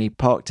that when he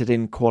parked it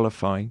in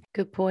qualifying.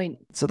 Good point.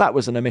 So that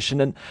was an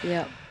omission. And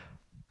yeah,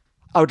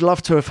 I would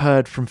love to have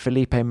heard from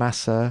Felipe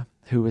Massa,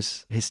 who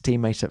was his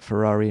teammate at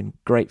Ferrari and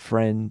great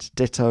friend.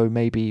 Ditto,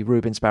 maybe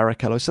Rubens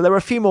Barrichello. So there were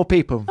a few more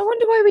people. I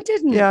wonder why we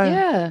didn't.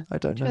 Yeah. I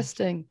don't know.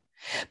 Interesting.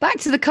 Back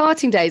to the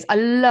karting days, I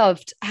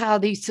loved how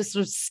they used to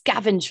sort of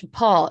scavenge for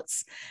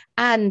parts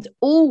and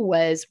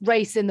always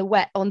race in the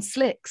wet on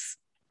slicks.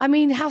 I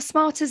mean, how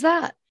smart is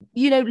that?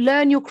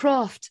 Learn your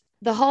craft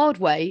the hard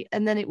way,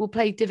 and then it will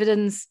pay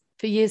dividends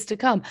for years to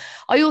come.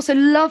 I also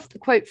love the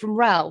quote from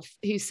Ralph,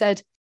 who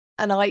said,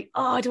 and I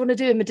don't want to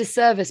do him a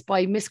disservice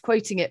by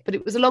misquoting it, but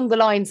it was along the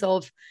lines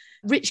of,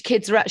 rich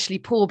kids are actually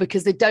poor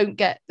because they don't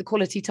get the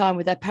quality time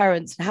with their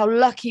parents. And how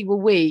lucky were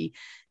we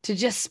to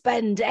just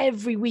spend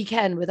every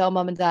weekend with our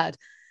mum and dad.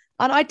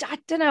 And I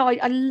don't know,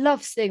 I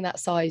love seeing that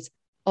side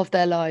of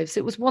their lives.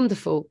 It was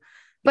wonderful.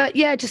 But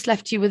yeah, it just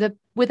left you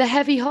with a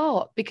heavy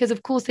heart, because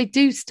of course they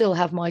do still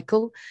have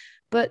Michael,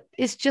 but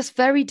it's just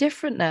very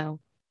different now.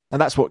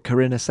 And that's what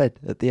Corinna said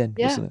at the end,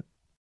 wasn't it?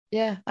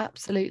 Yeah,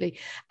 absolutely.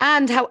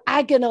 And how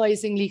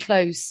agonizingly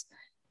close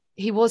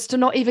he was to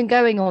not even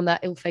going on that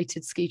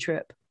ill-fated ski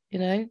trip.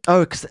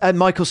 Oh, and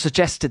Michael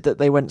suggested that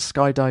they went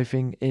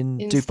skydiving in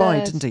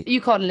Dubai, didn't he? You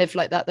can't live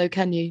like that though,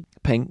 can you?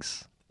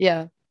 Pinks.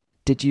 Yeah.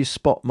 Did you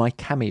spot my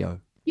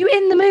cameo? You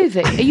in the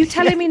movie? Are you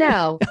telling me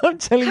now? I'm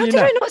telling How you did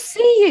now. I not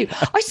see you?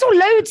 I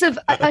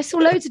saw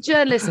loads of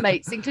journalist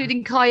mates,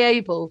 including Kai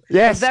Abel,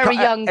 Yes, a very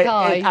young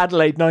Kai. In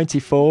Adelaide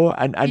 94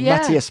 and Yeah.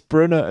 Matthias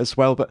Brunner as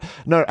well. But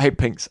no, hey,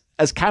 Pinks,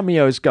 as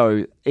cameos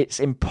go, it's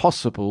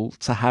impossible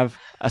to have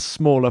a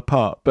smaller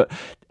part. But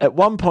at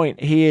one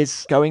point, he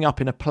is going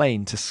up in a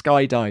plane to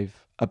skydive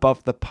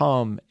above the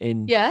Palm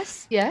in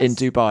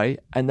Dubai,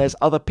 and there's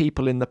other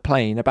people in the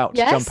plane about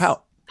to jump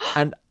out.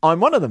 And I'm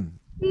one of them.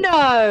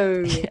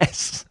 No.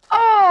 Yes.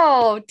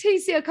 Oh,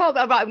 TC, I can't.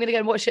 Right, I'm going to go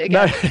and watch it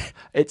again. No,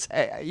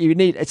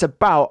 it's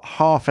about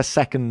half a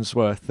second's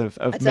worth of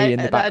me in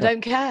the background. I don't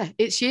care.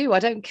 It's you. I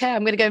don't care.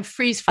 I'm going to go and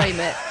freeze frame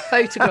it,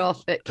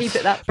 photograph it, keep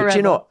it that forever. But do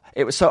you know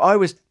what? I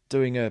was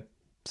doing a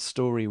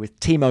story with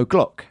Timo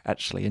Glock,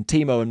 actually, and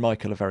Timo and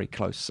Michael are very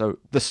close. So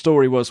the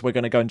story was we're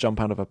going to go and jump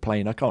out of a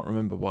plane. I can't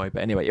remember why,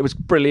 but anyway, it was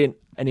brilliant.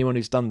 Anyone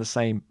who's done the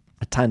same,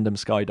 a tandem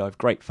skydive,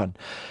 great fun.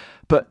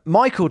 But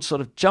Michael sort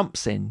of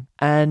jumps in,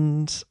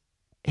 and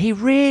he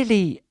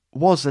really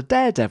was a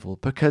daredevil,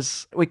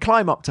 because we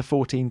climb up to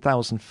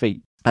 14,000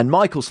 feet and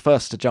Michael's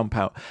first to jump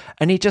out,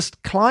 and he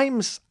just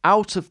climbs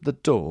out of the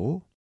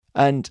door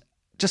and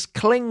just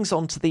clings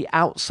onto the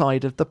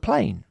outside of the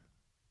plane.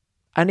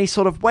 And he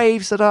sort of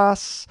waves at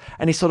us,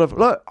 and he sort of,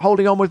 look,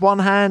 holding on with one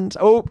hand.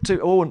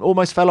 And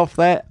almost fell off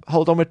there.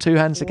 Hold on with two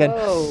hands again.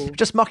 Whoa.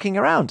 Just mucking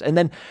around. And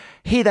then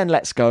he then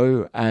lets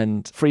go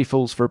and free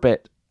falls for a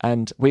bit.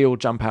 And we all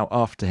jump out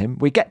after him.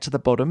 We get to the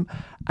bottom,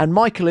 and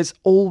Michael is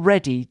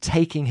already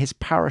taking his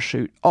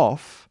parachute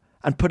off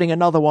and putting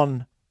another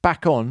one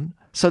back on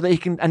so that he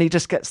can, and he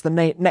just gets the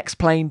next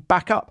plane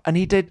back up. And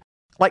he did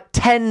like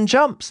 10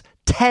 jumps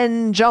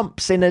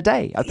in a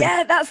day, I think.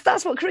 Yeah,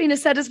 that's what Karina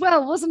said as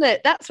well, wasn't it?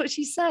 That's what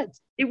she said.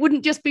 It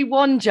wouldn't just be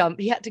one jump.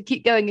 He had to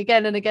keep going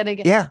again and again and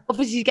again. Yeah.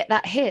 Obviously, you get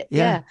that hit.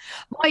 Yeah.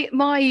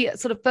 My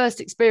sort of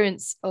first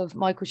experience of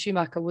Michael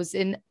Schumacher was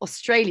in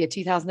Australia,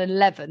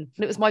 2011.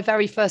 And it was my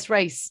very first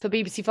race for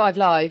BBC 5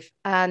 Live.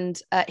 And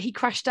he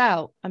crashed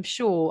out, I'm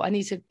sure. I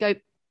need to go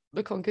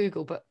look on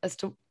Google, but as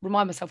to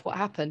remind myself what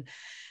happened.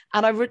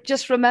 And I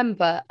just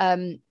remember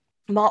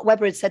Mark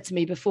Webber had said to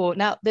me before,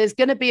 now there's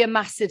going to be a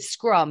massive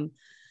scrum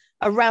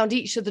around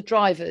each of the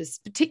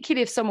drivers,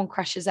 particularly if someone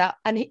crashes out.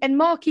 And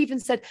Mark even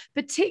said,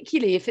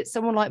 particularly if it's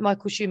someone like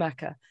Michael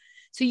Schumacher.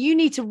 So you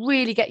need to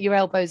really get your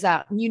elbows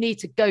out and you need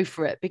to go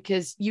for it,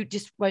 because you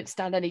just won't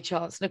stand any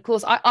chance. And of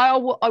course, I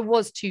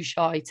was too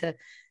shy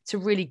to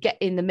really get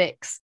in the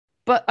mix.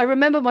 But I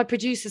remember my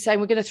producer saying,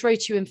 we're going to throw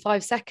to you in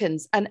 5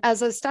 seconds. And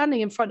as I was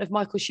standing in front of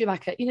Michael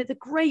Schumacher, the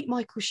great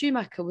Michael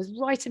Schumacher was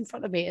right in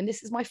front of me. And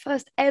this is my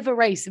first ever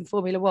race in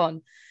Formula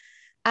One.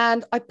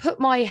 And I put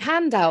my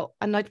hand out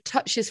and I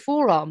touched his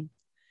forearm,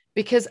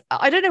 because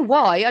I don't know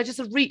why. I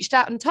just reached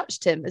out and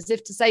touched him as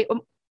if to say,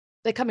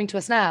 they're coming to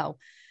us now.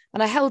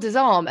 And I held his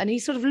arm, and he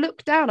sort of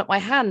looked down at my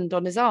hand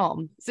on his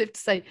arm as if to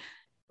say,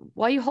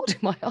 why are you holding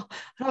my arm?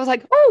 And I was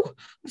like, oh,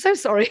 I'm so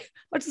sorry.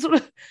 I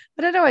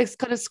was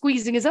kind of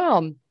squeezing his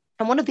arm.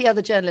 And one of the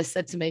other journalists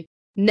said to me,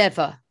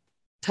 never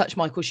touch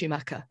Michael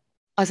Schumacher.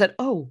 I said,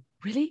 oh,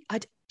 really?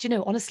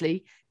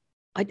 Honestly,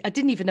 I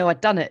didn't even know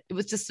I'd done it. It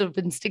was just sort of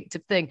an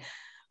instinctive thing.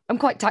 I'm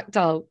quite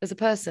tactile as a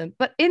person.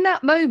 But in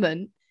that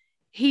moment,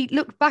 he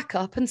looked back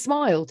up and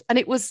smiled. And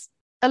it was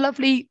a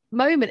lovely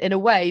moment in a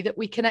way that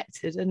we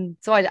connected. And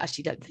so I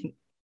actually don't think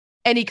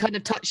any kind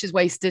of touch is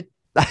wasted.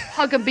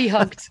 Hug and be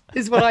hugged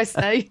is what I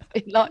say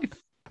in life.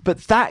 But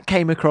that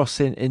came across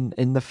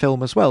in the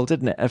film as well,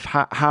 didn't it? Of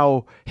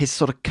how his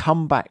sort of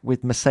comeback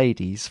with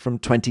Mercedes from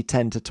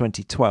 2010 to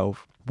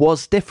 2012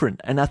 was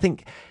different. And I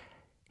think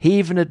he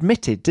even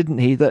admitted, didn't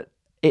he, that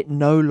it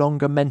no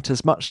longer meant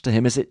as much to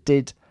him as it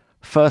did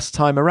first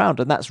time around.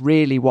 And that's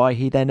really why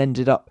he then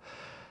ended up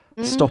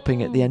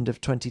stopping at the end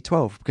of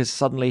 2012, because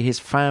suddenly his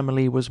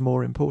family was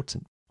more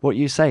important. What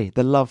you say,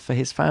 the love for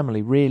his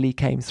family really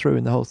came through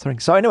in the whole thing.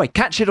 So anyway,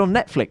 catch it on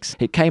Netflix.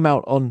 It came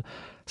out on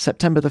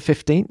September the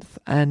 15th,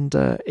 and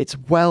it's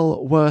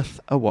well worth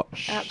a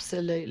watch.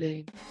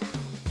 Absolutely.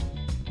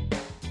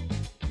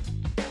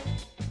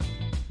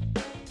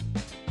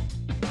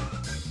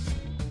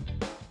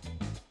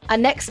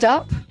 And next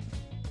up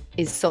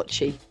is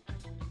Sochi.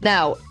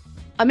 Now,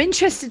 I'm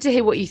interested to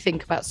hear what you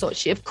think about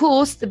Sochi. Of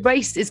course, the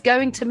race is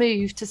going to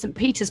move to St.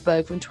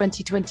 Petersburg from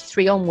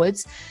 2023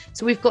 onwards.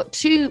 So we've got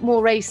 2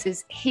 more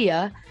races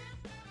here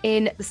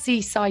in the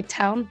seaside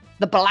town,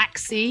 the Black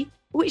Sea,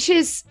 which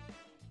is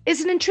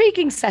an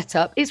intriguing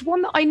setup. It's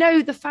one that I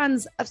know the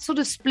fans have sort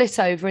of split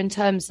over in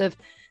terms of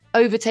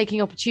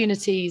overtaking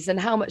opportunities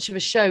and how much of a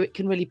show it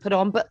can really put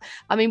on. But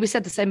I mean, we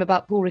said the same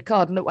about Paul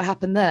Ricard and look what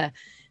happened there.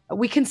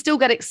 We can still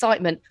get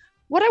excitement.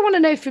 What I want to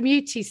know from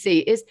you,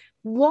 TC, is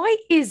why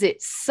is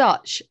it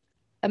such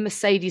a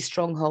Mercedes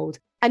stronghold?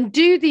 And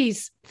do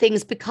these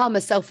things become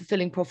a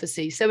self-fulfilling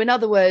prophecy? So in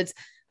other words,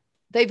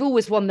 they've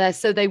always won there,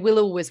 so they will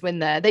always win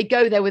there. They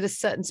go there with a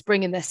certain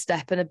spring in their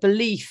step and a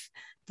belief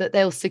that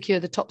they'll secure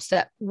the top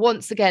step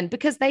once again,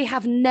 because they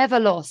have never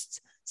lost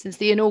since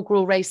the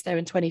inaugural race there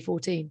in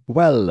 2014.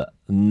 Well,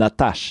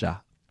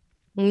 Natasha.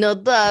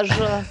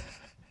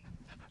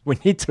 We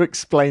need to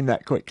explain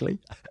that quickly.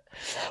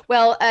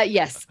 Well,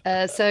 yes.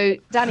 So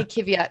Danny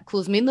Kvyat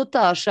calls me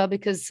Natasha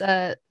because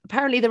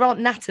apparently there aren't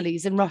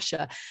Natalies in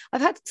Russia.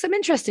 I've had some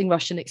interesting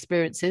Russian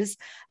experiences.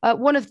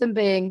 One of them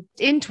being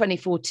in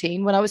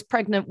 2014 when I was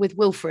pregnant with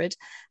Wilfred.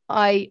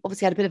 I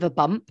obviously had a bit of a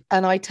bump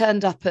and I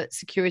turned up at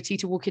security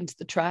to walk into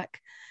the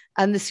track.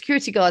 And the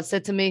security guard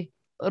said to me,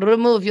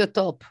 "Remove your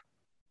top."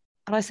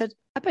 And I said,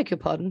 "I beg your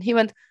pardon." He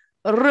went,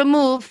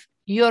 "Remove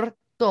your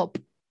top."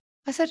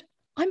 I said,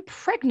 "I'm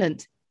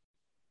pregnant."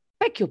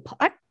 "Beg your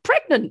pardon, I'm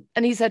pregnant."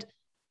 And he said,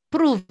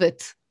 "Prove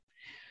it."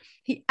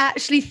 He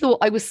actually thought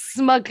I was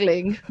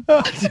smuggling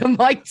under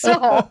my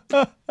top.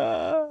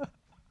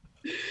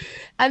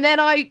 And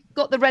then I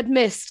got the red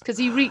mist because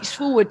he reached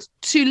forward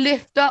to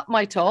lift up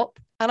my top.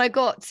 And I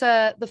got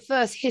the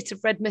first hit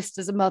of red mist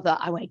as a mother.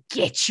 I went,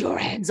 "Get your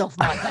hands off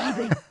my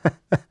baby."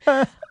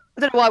 I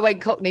don't know why I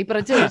went Cockney, but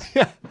I did.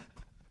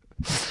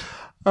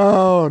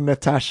 Oh,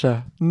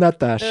 Natasha.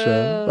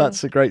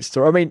 That's a great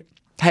story. I mean,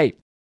 hey,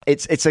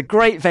 it's a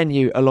great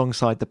venue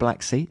alongside the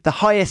Black Sea, the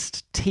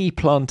highest tea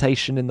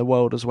plantation in the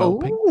world as well.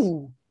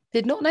 Oh,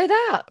 did not know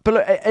that. But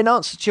look, in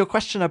answer to your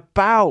question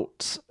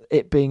about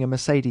it being a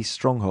Mercedes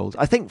stronghold,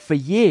 I think for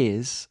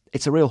years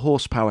it's a real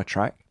horsepower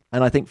track.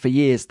 And I think for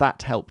years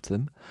that helped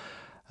them.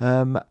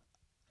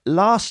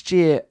 Last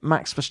year,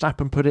 Max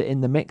Verstappen put it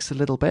in the mix a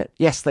little bit.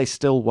 Yes, they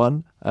still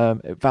won.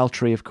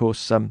 Valtteri, of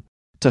course,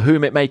 to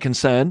whom it may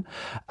concern.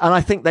 And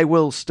I think they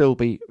will still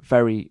be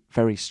very,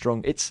 very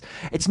strong. It's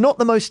not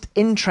the most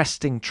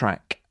interesting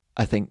track,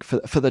 I think,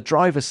 for the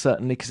drivers,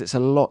 certainly, because it's a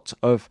lot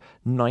of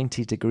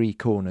 90-degree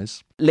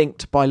corners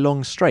linked by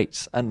long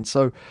straights. And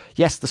so,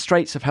 yes, the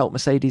straights have helped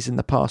Mercedes in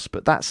the past,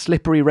 but that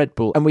slippery Red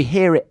Bull, and we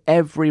hear it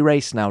every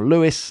race now.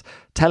 Lewis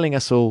telling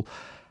us all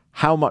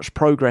how much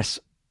progress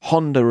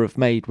Honda have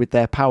made with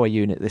their power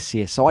unit this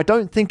year. So I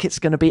don't think it's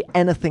going to be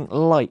anything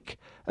like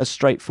as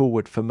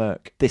straightforward for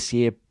Merck this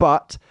year.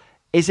 But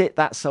is it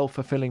that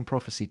self-fulfilling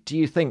prophecy? Do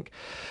you think,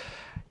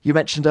 you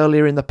mentioned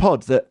earlier in the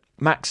pod that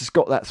Max has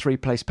got that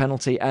 3-place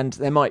penalty and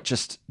they might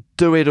just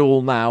do it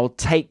all now,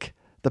 take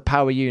the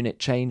power unit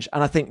change.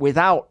 And I think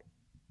without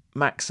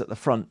Max at the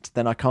front,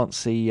 then I can't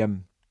see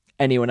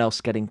anyone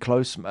else getting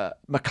close.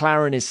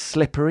 McLaren is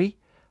slippery,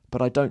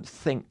 but I don't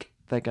think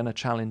they're going to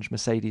challenge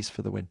Mercedes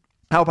for the win.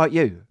 How about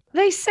you?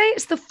 They say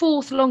it's the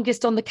 4th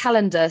longest on the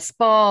calendar,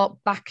 Spa,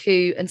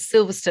 Baku and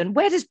Silverstone.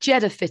 Where does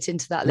Jeddah fit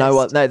into that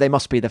list? No, they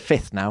must be the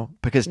 5th now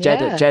because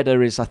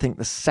Jeddah is, I think,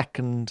 the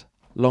 2nd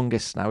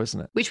longest now,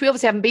 isn't it? Which we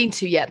obviously haven't been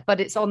to yet, but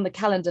it's on the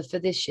calendar for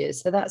this year.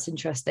 So that's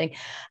interesting.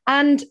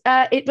 And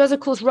it does, of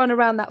course, run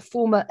around that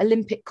former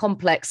Olympic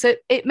complex. So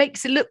it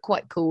makes it look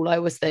quite cool, I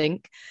always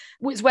think.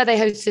 It's where they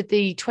hosted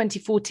the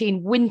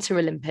 2014 Winter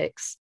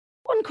Olympics.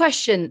 One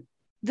question,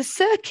 the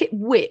circuit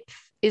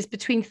width is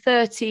between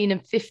 13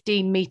 and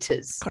 15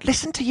 metres. God,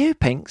 listen to you,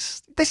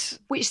 Pinks.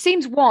 Which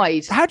seems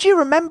wide. How do you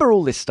remember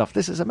all this stuff?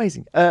 This is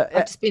amazing.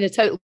 I've just been a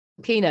total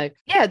Kino.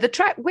 Yeah, the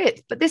track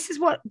width, but this is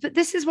what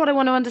I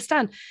want to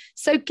understand.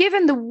 So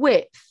given the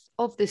width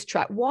of this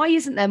track, why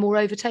isn't there more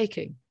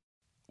overtaking?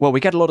 Well, we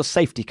get a lot of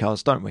safety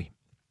cars, don't we?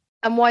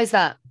 And why is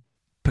that?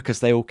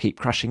 Because they all keep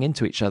crashing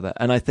into each other.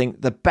 And I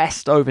think the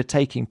best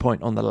overtaking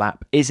point on the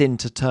lap is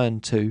into turn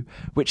 2,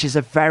 which is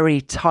a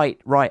very tight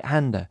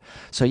right-hander.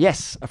 So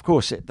yes, of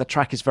course, the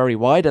track is very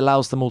wide,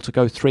 allows them all to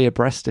go 3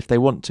 abreast if they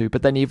want to,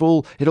 but then it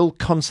all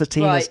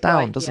concertinas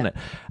down, doesn't it?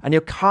 And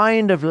you're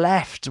kind of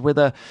left with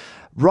a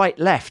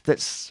right-left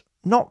that's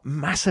not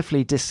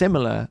massively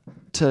dissimilar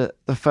to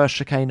the first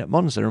chicane at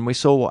Monza. And we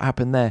saw what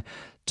happened there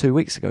 2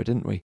 weeks ago,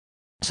 didn't we?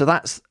 So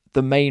that's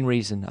the main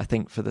reason, I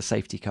think, for the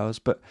safety cars.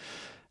 But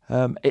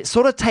it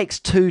sort of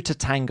takes 2 to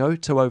tango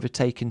to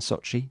overtake in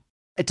Sochi.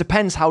 It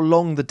depends how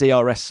long the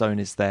DRS zone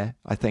is there,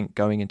 I think,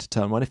 going into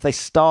turn 1. If they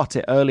start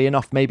it early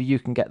enough, maybe you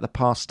can get the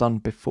pass done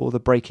before the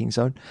braking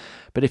zone.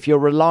 But if you're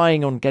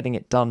relying on getting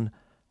it done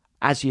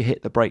as you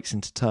hit the brakes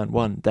into turn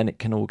 1, then it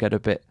can all get a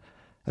bit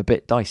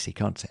dicey,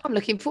 can't it? I'm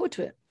looking forward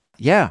to it.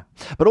 Yeah,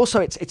 but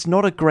also it's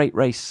not a great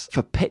race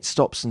for pit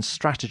stops and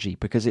strategy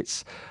because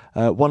it's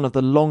one of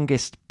the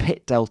longest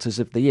pit deltas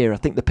of the year. I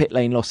think the pit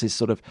lane loss is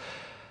sort of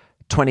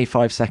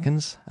 25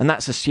 seconds, and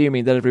that's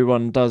assuming that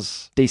everyone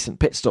does decent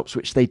pit stops,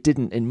 which they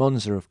didn't in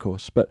Monza, of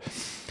course. But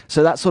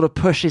so that sort of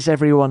pushes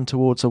everyone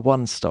towards a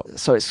 1 stop.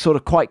 So it's sort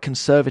of quite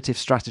conservative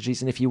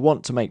strategies, and if you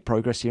want to make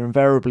progress, you're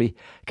invariably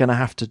going to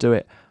have to do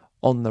it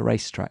on the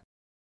racetrack.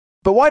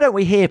 But why don't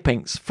we hear,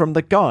 Pinks, from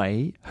the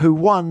guy who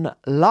won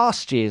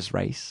last year's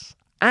race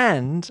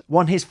and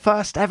won his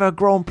first ever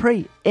Grand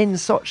Prix in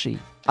Sochi?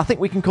 I think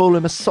we can call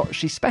him a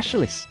Sochi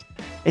specialist.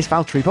 It's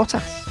Valtteri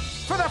Bottas.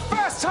 For the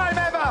first time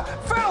ever,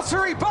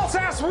 Valtteri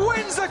Bottas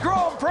wins the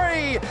Grand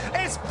Prix.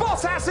 It's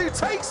Bottas who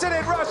takes it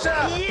in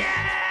Russia.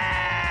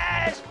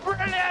 Yes!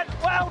 Brilliant!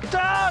 Well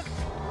done!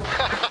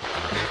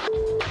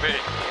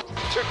 It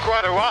took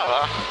quite a while,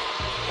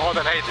 huh? More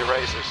than 80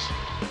 races.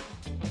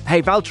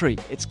 Hey Valtteri,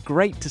 it's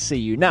great to see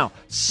you. Now,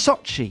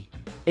 Sochi,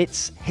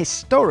 it's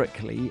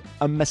historically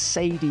a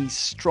Mercedes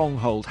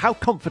stronghold. How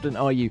confident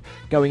are you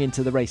going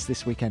into the race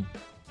this weekend?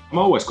 I'm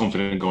always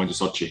confident going to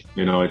Sochi.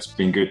 You know, it's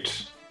been good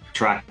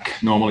track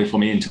normally for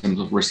me in terms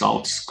of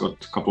results.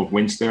 Got a couple of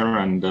wins there,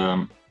 and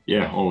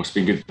always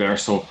been good there.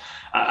 So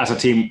as a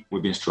team,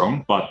 we've been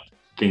strong, but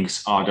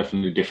things are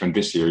definitely different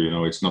this year. You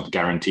know, it's not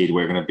guaranteed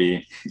we're going to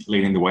be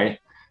leading the way.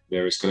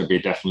 There is going to be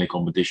definitely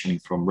competition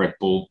from Red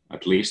Bull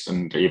at least,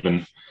 and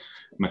even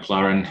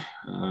McLaren,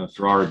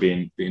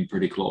 Ferrari being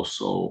pretty close.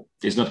 So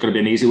it's not going to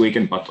be an easy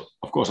weekend, but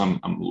of course I'm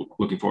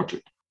looking forward to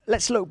it.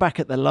 Let's look back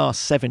at the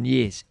last 7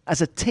 years.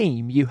 As a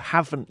team, you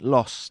haven't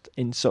lost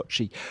in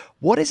Sochi.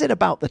 What is it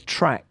about the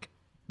track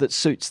that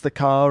suits the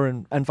car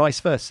and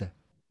vice versa?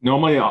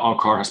 Normally, our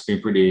car has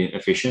been pretty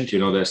efficient. You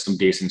know, there's some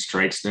decent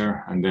straights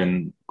there and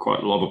then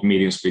quite a lot of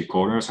medium speed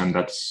corners, and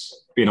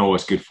that's been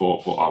always good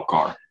for our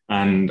car.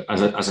 And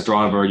as a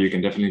driver, you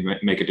can definitely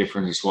make a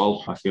difference as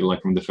well. I feel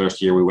like from the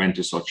first year we went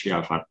to Sochi,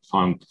 I've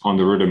found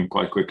the rhythm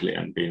quite quickly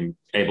and been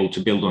able to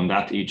build on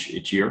that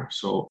each year.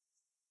 So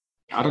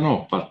I don't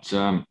know, but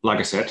like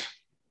I said,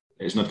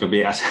 it's not going to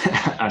be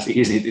as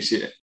easy this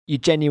year. You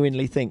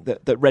genuinely think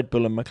that Red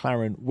Bull and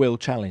McLaren will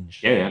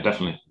challenge? Yeah,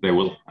 definitely. They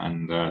will.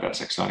 And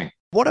that's exciting.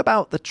 What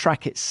about the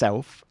track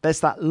itself?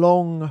 There's that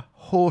long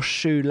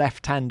horseshoe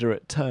left-hander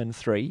at turn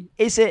 3.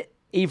 Is it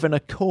even a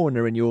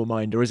corner in your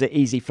mind, or is it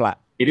easy flat?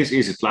 It is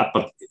easy flat,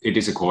 but it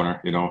is a corner.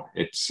 You know,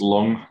 it's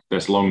long.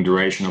 There's long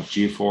duration of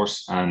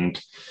G-force,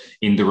 and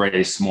in the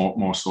race,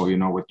 more so, you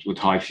know, with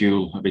high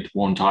fuel, a bit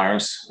worn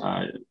tires,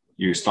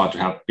 you start to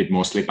have a bit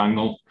more slip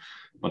angle.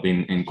 But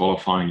in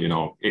qualifying, you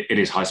know, it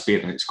is high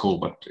speed and it's cool,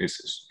 but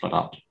it's flat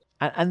out.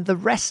 And the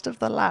rest of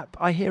the lap,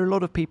 I hear a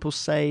lot of people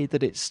say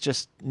that it's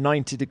just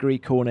 90-degree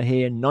corner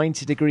here,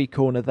 90-degree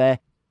corner there.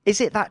 Is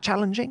it that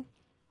challenging?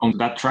 On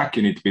that track,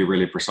 you need to be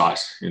really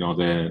precise. You know,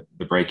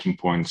 the braking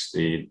points,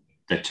 the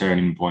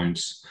turning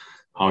points,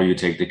 how you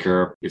take the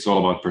curve. It's all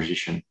about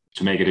precision.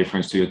 To make a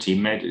difference to your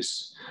teammate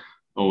is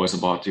always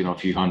about, you know, a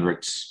few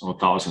hundreds or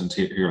thousands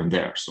here and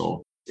there.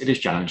 So it is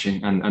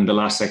challenging. And the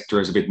last sector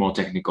is a bit more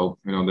technical.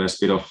 You know,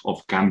 there's a bit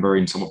of camber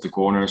in some of the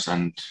corners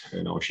and,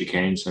 you know,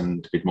 chicanes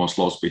and a bit more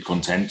slow speed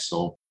content.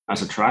 So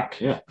as a track,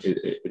 yeah,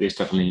 it is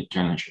definitely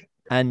challenging.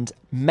 And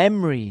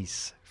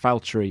memories,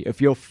 Valtteri, of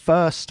your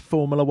first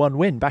Formula One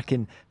win back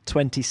in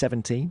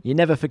 2017. You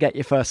never forget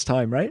your first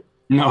time, right?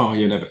 No,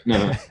 you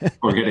never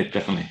forget it,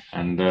 definitely.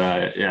 And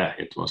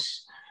it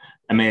was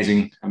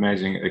amazing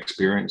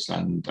experience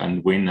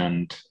and win.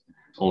 And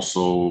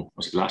also,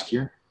 was it last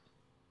year?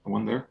 I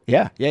won there?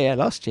 Yeah,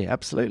 last year,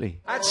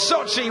 absolutely. At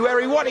Sochi,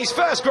 where he won his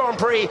first Grand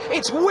Prix,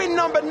 it's win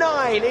number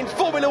 9 in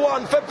Formula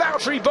One for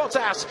Valtteri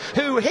Bottas,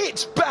 who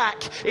hits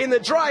back in the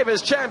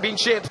Drivers'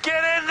 Championship.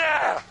 Get in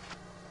there!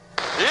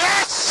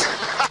 Yes!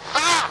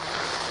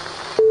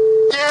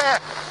 Yeah!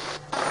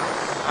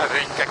 I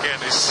think, again,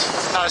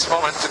 it's a nice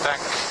moment to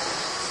thank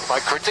my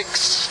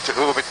critics, to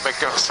whom it may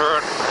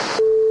concern.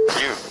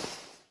 You.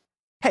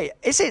 Hey,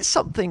 is it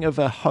something of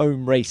a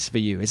home race for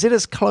you? Is it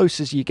as close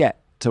as you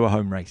get to a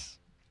home race?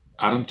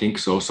 I don't think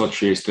so.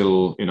 Sochi is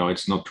still, you know,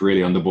 it's not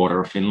really on the border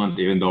of Finland,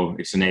 even though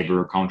it's a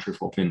neighbor country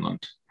for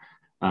Finland.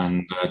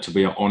 And to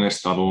be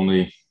honest, I've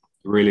only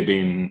really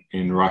been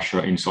in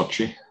Russia in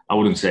Sochi. I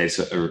wouldn't say it's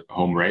a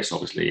home race.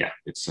 Obviously, yeah,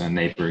 it's a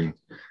neighboring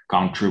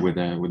country with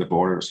the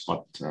borders,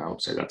 but I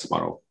would say that's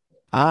about all.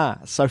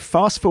 So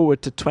fast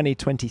forward to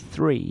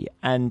 2023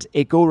 and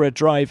Igora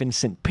Drive in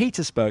St.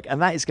 Petersburg, and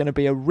that is going to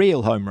be a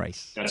real home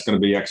race. That's going to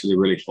be actually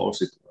really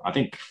close. I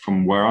think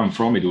from where I'm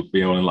from, it would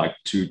be only like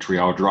 2-3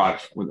 hour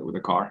drive with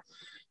a car.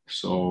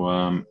 So,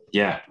 and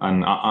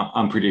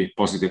I'm pretty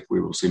positive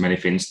we will see many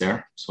Finns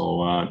there.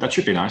 So that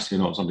should be nice, you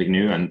know, something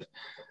new, and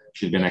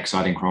should be an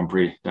exciting Grand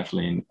Prix,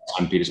 definitely in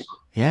St. Petersburg.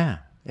 Yeah,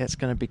 it's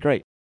going to be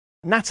great.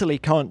 Natalie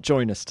can't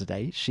join us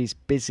today. She's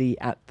busy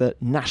at the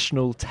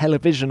National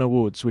Television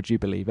Awards, would you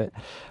believe it?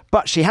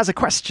 But she has a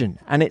question,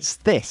 and it's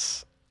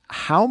this.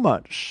 How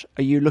much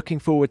are you looking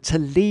forward to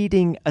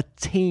leading a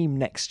team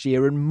next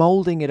year and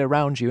moulding it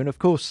around you? And of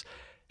course,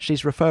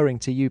 she's referring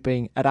to you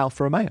being at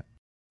Alfa Romeo.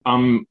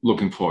 I'm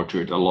looking forward to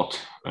it a lot.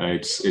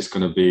 It's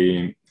going to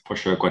be, for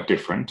sure, quite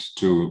different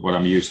to what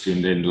I'm used to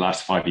in the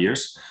last 5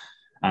 years.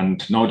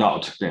 And no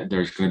doubt that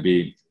there's going to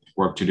be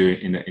work to do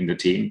in the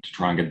team to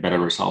try and get better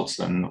results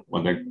than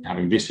what they're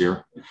having this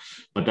year.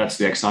 But that's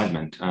the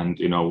excitement. And,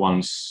 you know,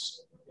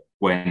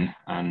 when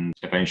and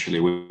eventually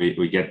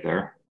we get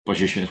there,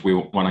 positions we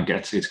want to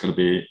get, it's going to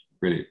be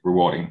really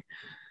rewarding.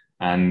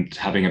 And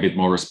having a bit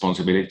more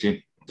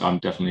responsibility, I'm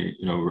definitely,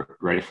 you know,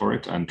 ready for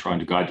it and trying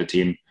to guide the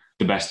team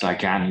the best I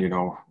can, you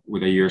know,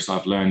 with the years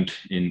I've learned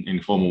in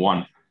Formula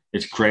One.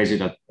 It's crazy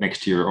that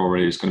next year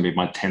already is going to be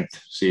my 10th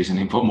season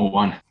in Formula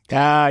One.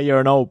 You're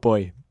an old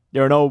boy.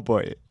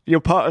 You're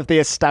part of the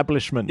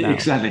establishment now.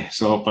 Exactly.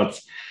 So, but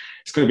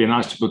it's going to be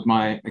nice to put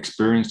my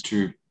experience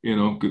to, you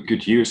know,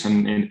 good use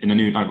and in a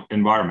new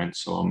environment.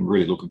 So I'm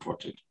really looking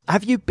forward to it.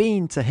 Have you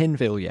been to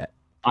Hinwil yet?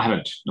 I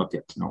haven't, not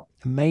yet, no.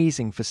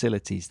 Amazing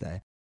facilities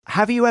there.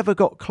 Have you ever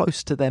got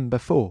close to them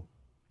before?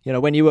 You know,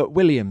 when you were at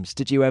Williams,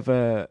 did you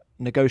ever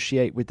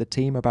negotiate with the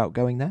team about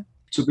going there?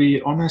 To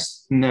be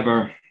honest,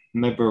 never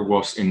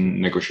was in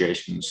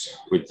negotiations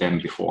with them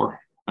before.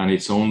 And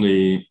it's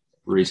only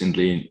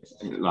recently,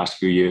 in the last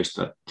few years,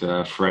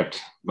 that Fred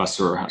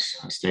Vasseur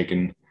has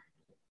taken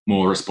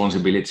more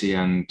responsibility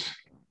and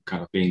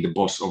kind of being the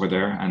boss over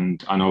there.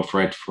 And I know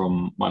Fred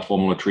from my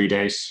Formula 3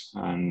 days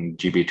and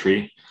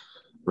GP3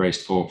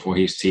 raced for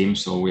his team.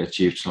 So we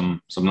achieved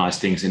some nice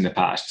things in the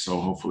past. So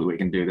hopefully we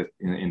can do that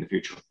in the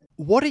future.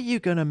 What are you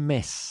going to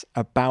miss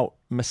about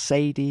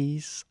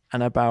Mercedes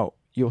and about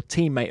your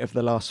teammate of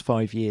the last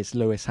 5 years,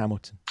 Lewis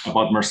Hamilton?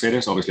 About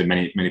Mercedes, obviously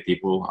many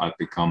people I've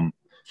become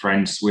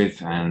friends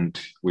with, and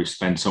we've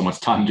spent so much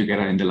time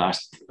together in the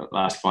last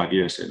 5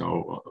 years, in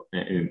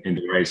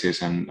the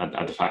races and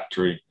at the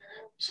factory.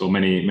 So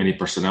many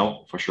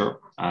personnel for sure,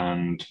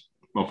 and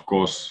of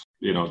course,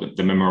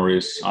 the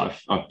memories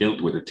I've built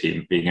with the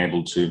team, being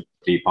able to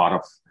be part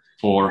of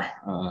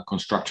 4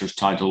 constructors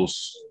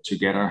titles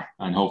together,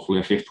 and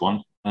hopefully a 5th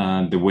one.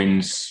 And the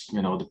wins,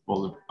 all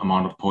the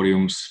amount of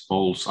podiums,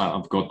 poles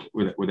I've got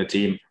with the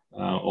team,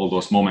 all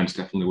those moments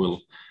definitely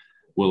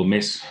will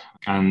miss.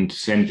 And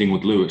same thing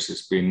with Lewis.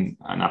 It's been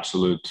an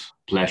absolute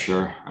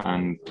pleasure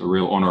and a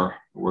real honor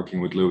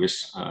working with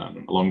Lewis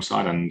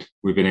alongside. And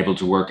we've been able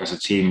to work as a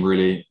team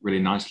really,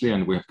 really nicely,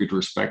 and we have good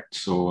respect.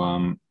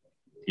 So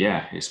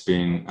it's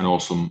been an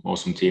awesome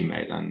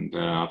teammate, and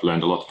I've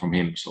learned a lot from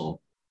him.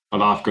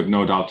 But I've got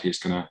no doubt he's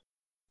gonna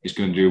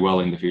do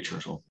well in the future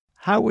as well.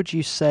 How would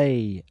you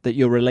say that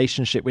your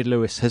relationship with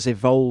Lewis has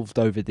evolved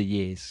over the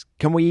years?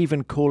 Can we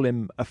even call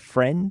him a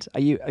friend? Are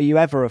you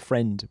ever a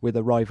friend with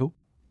a rival?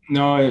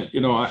 No,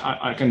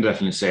 I can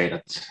definitely say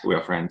that we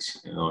are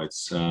friends.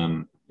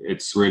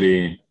 It's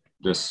really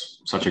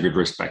just such a good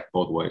respect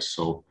both ways.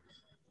 So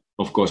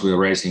of course we are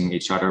racing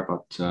each other,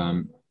 but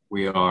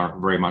we are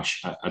very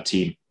much a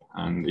team.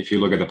 And if you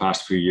look at the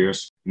past few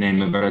years,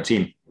 name a better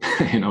team.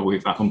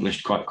 We've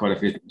accomplished quite a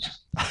few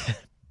things.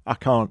 I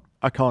can't.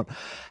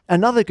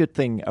 Another good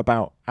thing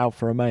about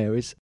Alfa Romeo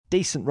is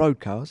decent road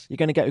cars. You're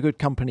going to get a good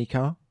company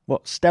car.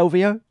 What,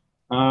 Stelvio?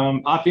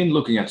 I've been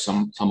looking at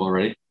some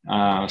already.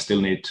 I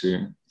still need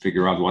to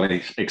figure out what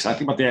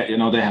exactly, but they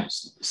have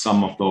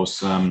some of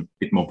those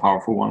bit more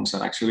powerful ones.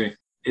 And actually,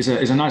 it's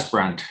a nice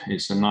brand.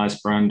 It's a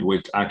nice brand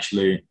with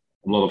actually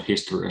a lot of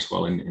history as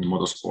well in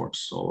motorsports.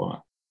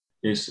 So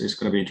it's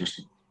going to be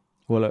interesting.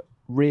 Well, look,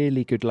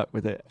 really good luck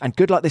with it, and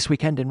good luck this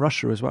weekend in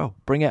Russia as well.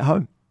 Bring it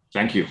home.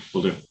 Thank you.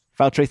 Will do.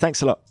 Valtteri,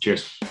 thanks a lot.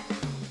 Cheers.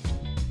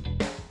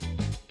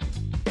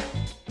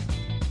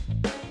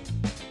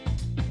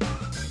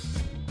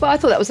 Well, I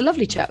thought that was a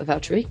lovely chat with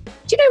Valtteri.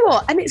 Do you know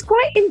what? And it's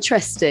quite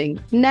interesting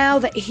now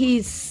that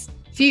his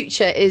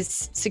future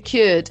is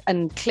secured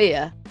and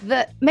clear,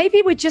 that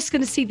maybe we're just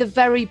going to see the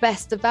very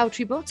best of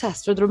Valtteri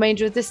Bottas for the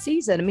remainder of this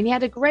season. I mean, he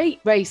had a great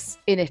race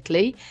in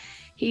Italy.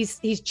 He's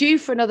due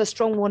for another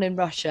strong one in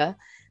Russia.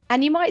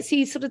 And you might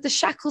see sort of the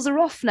shackles are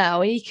off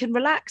now. He can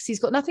relax. He's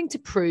got nothing to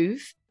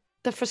prove.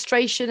 The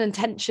frustration and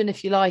tension,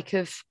 if you like,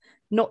 of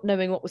not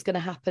knowing what was going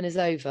to happen is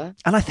over.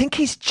 And I think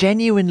he's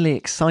genuinely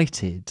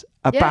excited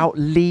about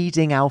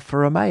leading Alfa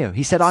Romeo.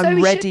 He said,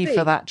 I'm ready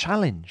for that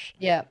challenge.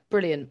 Yeah,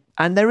 brilliant.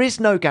 And there is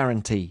no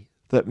guarantee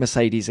that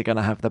Mercedes are going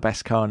to have the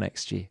best car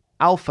next year.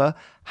 Alfa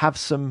have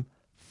some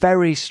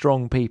very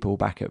strong people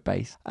back at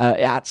base,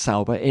 at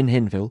Sauber in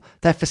Hinwil.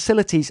 Their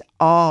facilities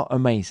are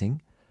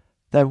amazing.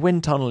 Their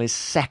wind tunnel is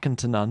second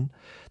to none.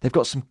 They've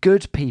got some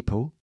good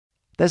people.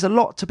 There's a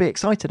lot to be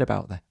excited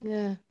about there.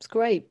 Yeah, it's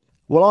great.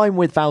 Well, I'm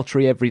with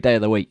Valtteri every day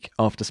of the week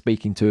after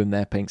speaking to him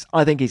there, Pinks.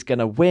 I think he's going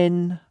to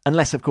win,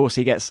 unless, of course,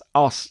 he gets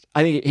asked.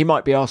 I think he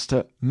might be asked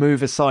to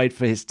move aside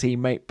for his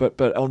teammate, but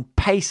on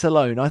pace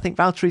alone, I think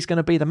Valtteri's going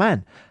to be the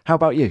man. How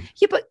about you?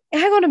 Yeah, but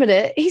hang on a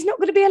minute. He's not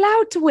going to be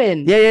allowed to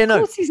win. Yeah, no. Of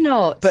course he's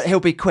not. But he'll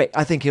be quick.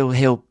 I think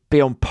he'll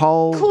be on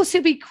pole. Of course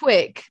he'll be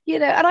quick,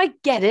 and I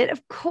get it.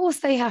 Of course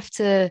they have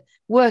to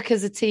work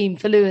as a team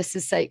for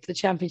Lewis's sake for the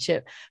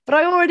championship. But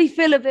I already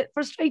feel a bit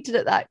frustrated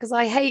at that because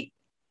I hate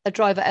a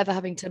driver ever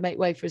having to make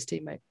way for his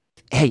teammate.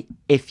 Hey,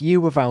 if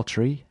you were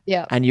Valtteri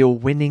and you're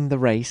winning the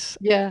race,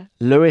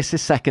 Lewis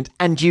is second,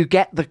 and you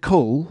get the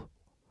call,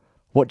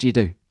 what do you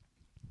do?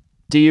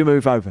 Do you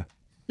move over?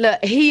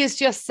 Look, he has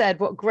just said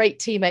what great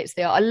teammates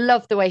they are. I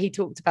love the way he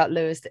talked about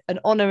Lewis. An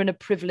honour and a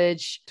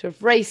privilege to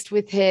have raced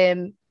with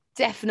him.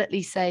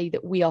 Definitely say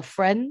that we are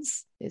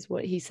friends, is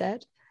what he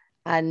said.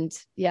 And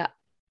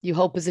you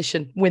hold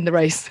position, win the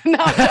race.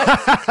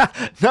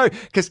 No,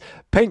 because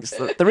Pinks,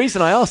 the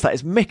reason I asked that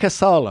is Mika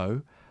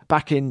Salo,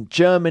 back in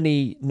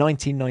Germany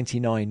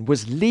 1999,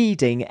 was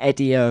leading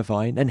Eddie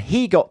Irvine, and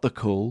he got the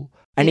call,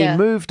 and he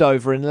moved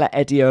over and let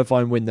Eddie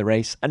Irvine win the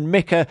race. And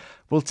Mika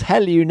will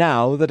tell you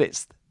now that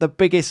it's the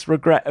biggest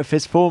regret of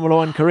his Formula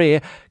One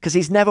career because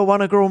he's never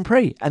won a Grand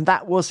Prix, and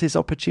that was his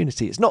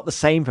opportunity. It's not the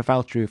same for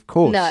Valtteri, of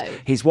course. No.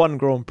 He's won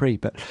Grand Prix,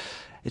 but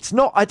it's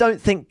not, I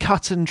don't think,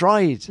 cut and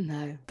dried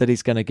that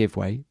he's going to give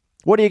way.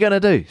 What are you going to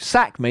do?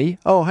 Sack me?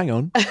 Oh, hang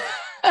on.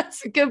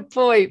 That's a good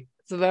point.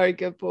 It's a very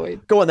good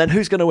point. Go on then.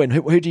 Who's going to win?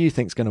 Who do you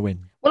think's going to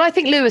win? Well, I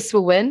think Lewis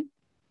will win.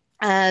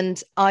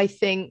 And I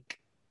think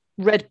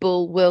Red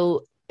Bull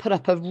will put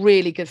up a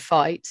really good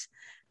fight.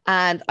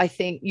 And I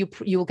think you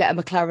will get a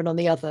McLaren on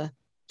the other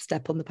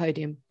step on the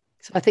podium.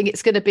 So I think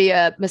it's going to be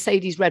a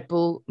Mercedes, Red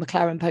Bull,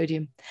 McLaren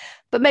podium,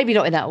 but maybe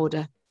not in that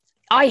order.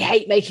 I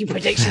hate making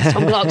predictions,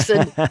 Tom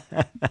Clarkson.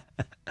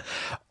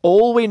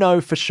 All we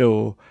know for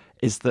sure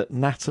is that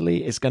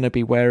Natalie is going to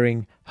be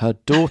wearing her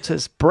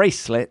daughter's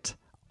bracelet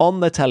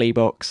on the telly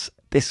box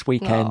this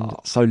weekend.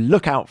 So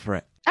look out for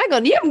it. Hang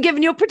on, you haven't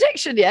given your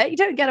prediction yet. You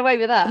don't get away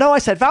with that. No, I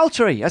said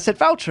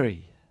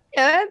Valtteri.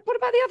 Yeah, what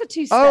about the other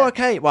two steps? Oh,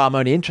 okay. Well, I'm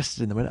only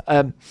interested in the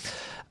winner.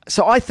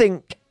 So I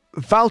think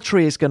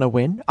Valtteri is going to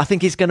win. I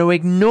think he's going to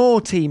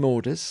ignore team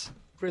orders.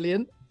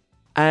 Brilliant.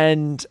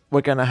 And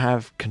we're going to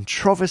have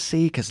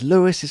controversy because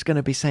Lewis is going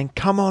to be saying,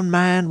 come on,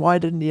 man, why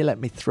didn't you let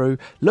me through?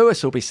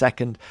 Lewis will be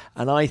second.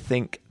 And I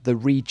think the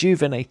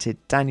rejuvenated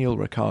Daniel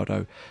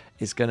Ricciardo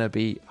is going to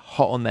be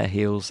hot on their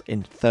heels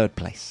in third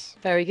place.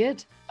 Very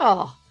good.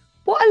 Oh,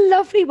 what a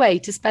lovely way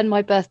to spend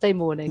my birthday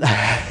morning.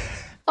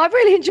 I've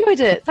really enjoyed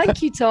it.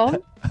 Thank you, Tom.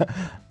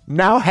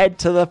 Now head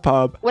to the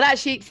pub. Well,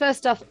 actually,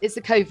 first off, it's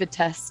a COVID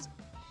test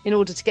in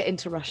order to get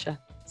into Russia.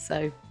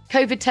 So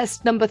COVID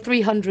test number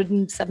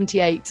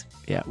 378.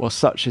 Yeah, well,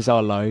 such is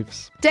our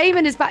lives.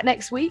 Damon is back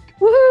next week.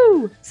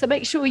 Woohoo! So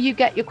make sure you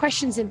get your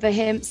questions in for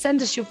him.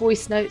 Send us your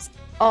voice notes.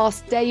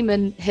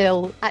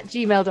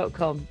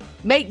 AskDamonHill@gmail.com.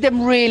 Make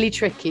them really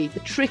tricky. The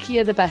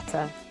trickier, the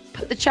better.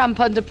 Put the champ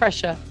under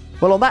pressure.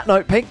 Well, on that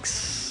note,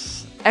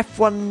 Pinks,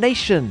 F1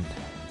 Nation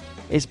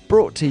is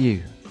brought to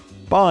you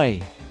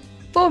by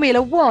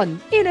Formula One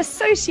in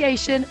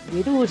association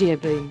with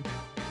Audioboom.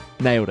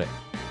 Nailed it.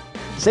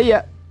 See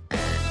ya.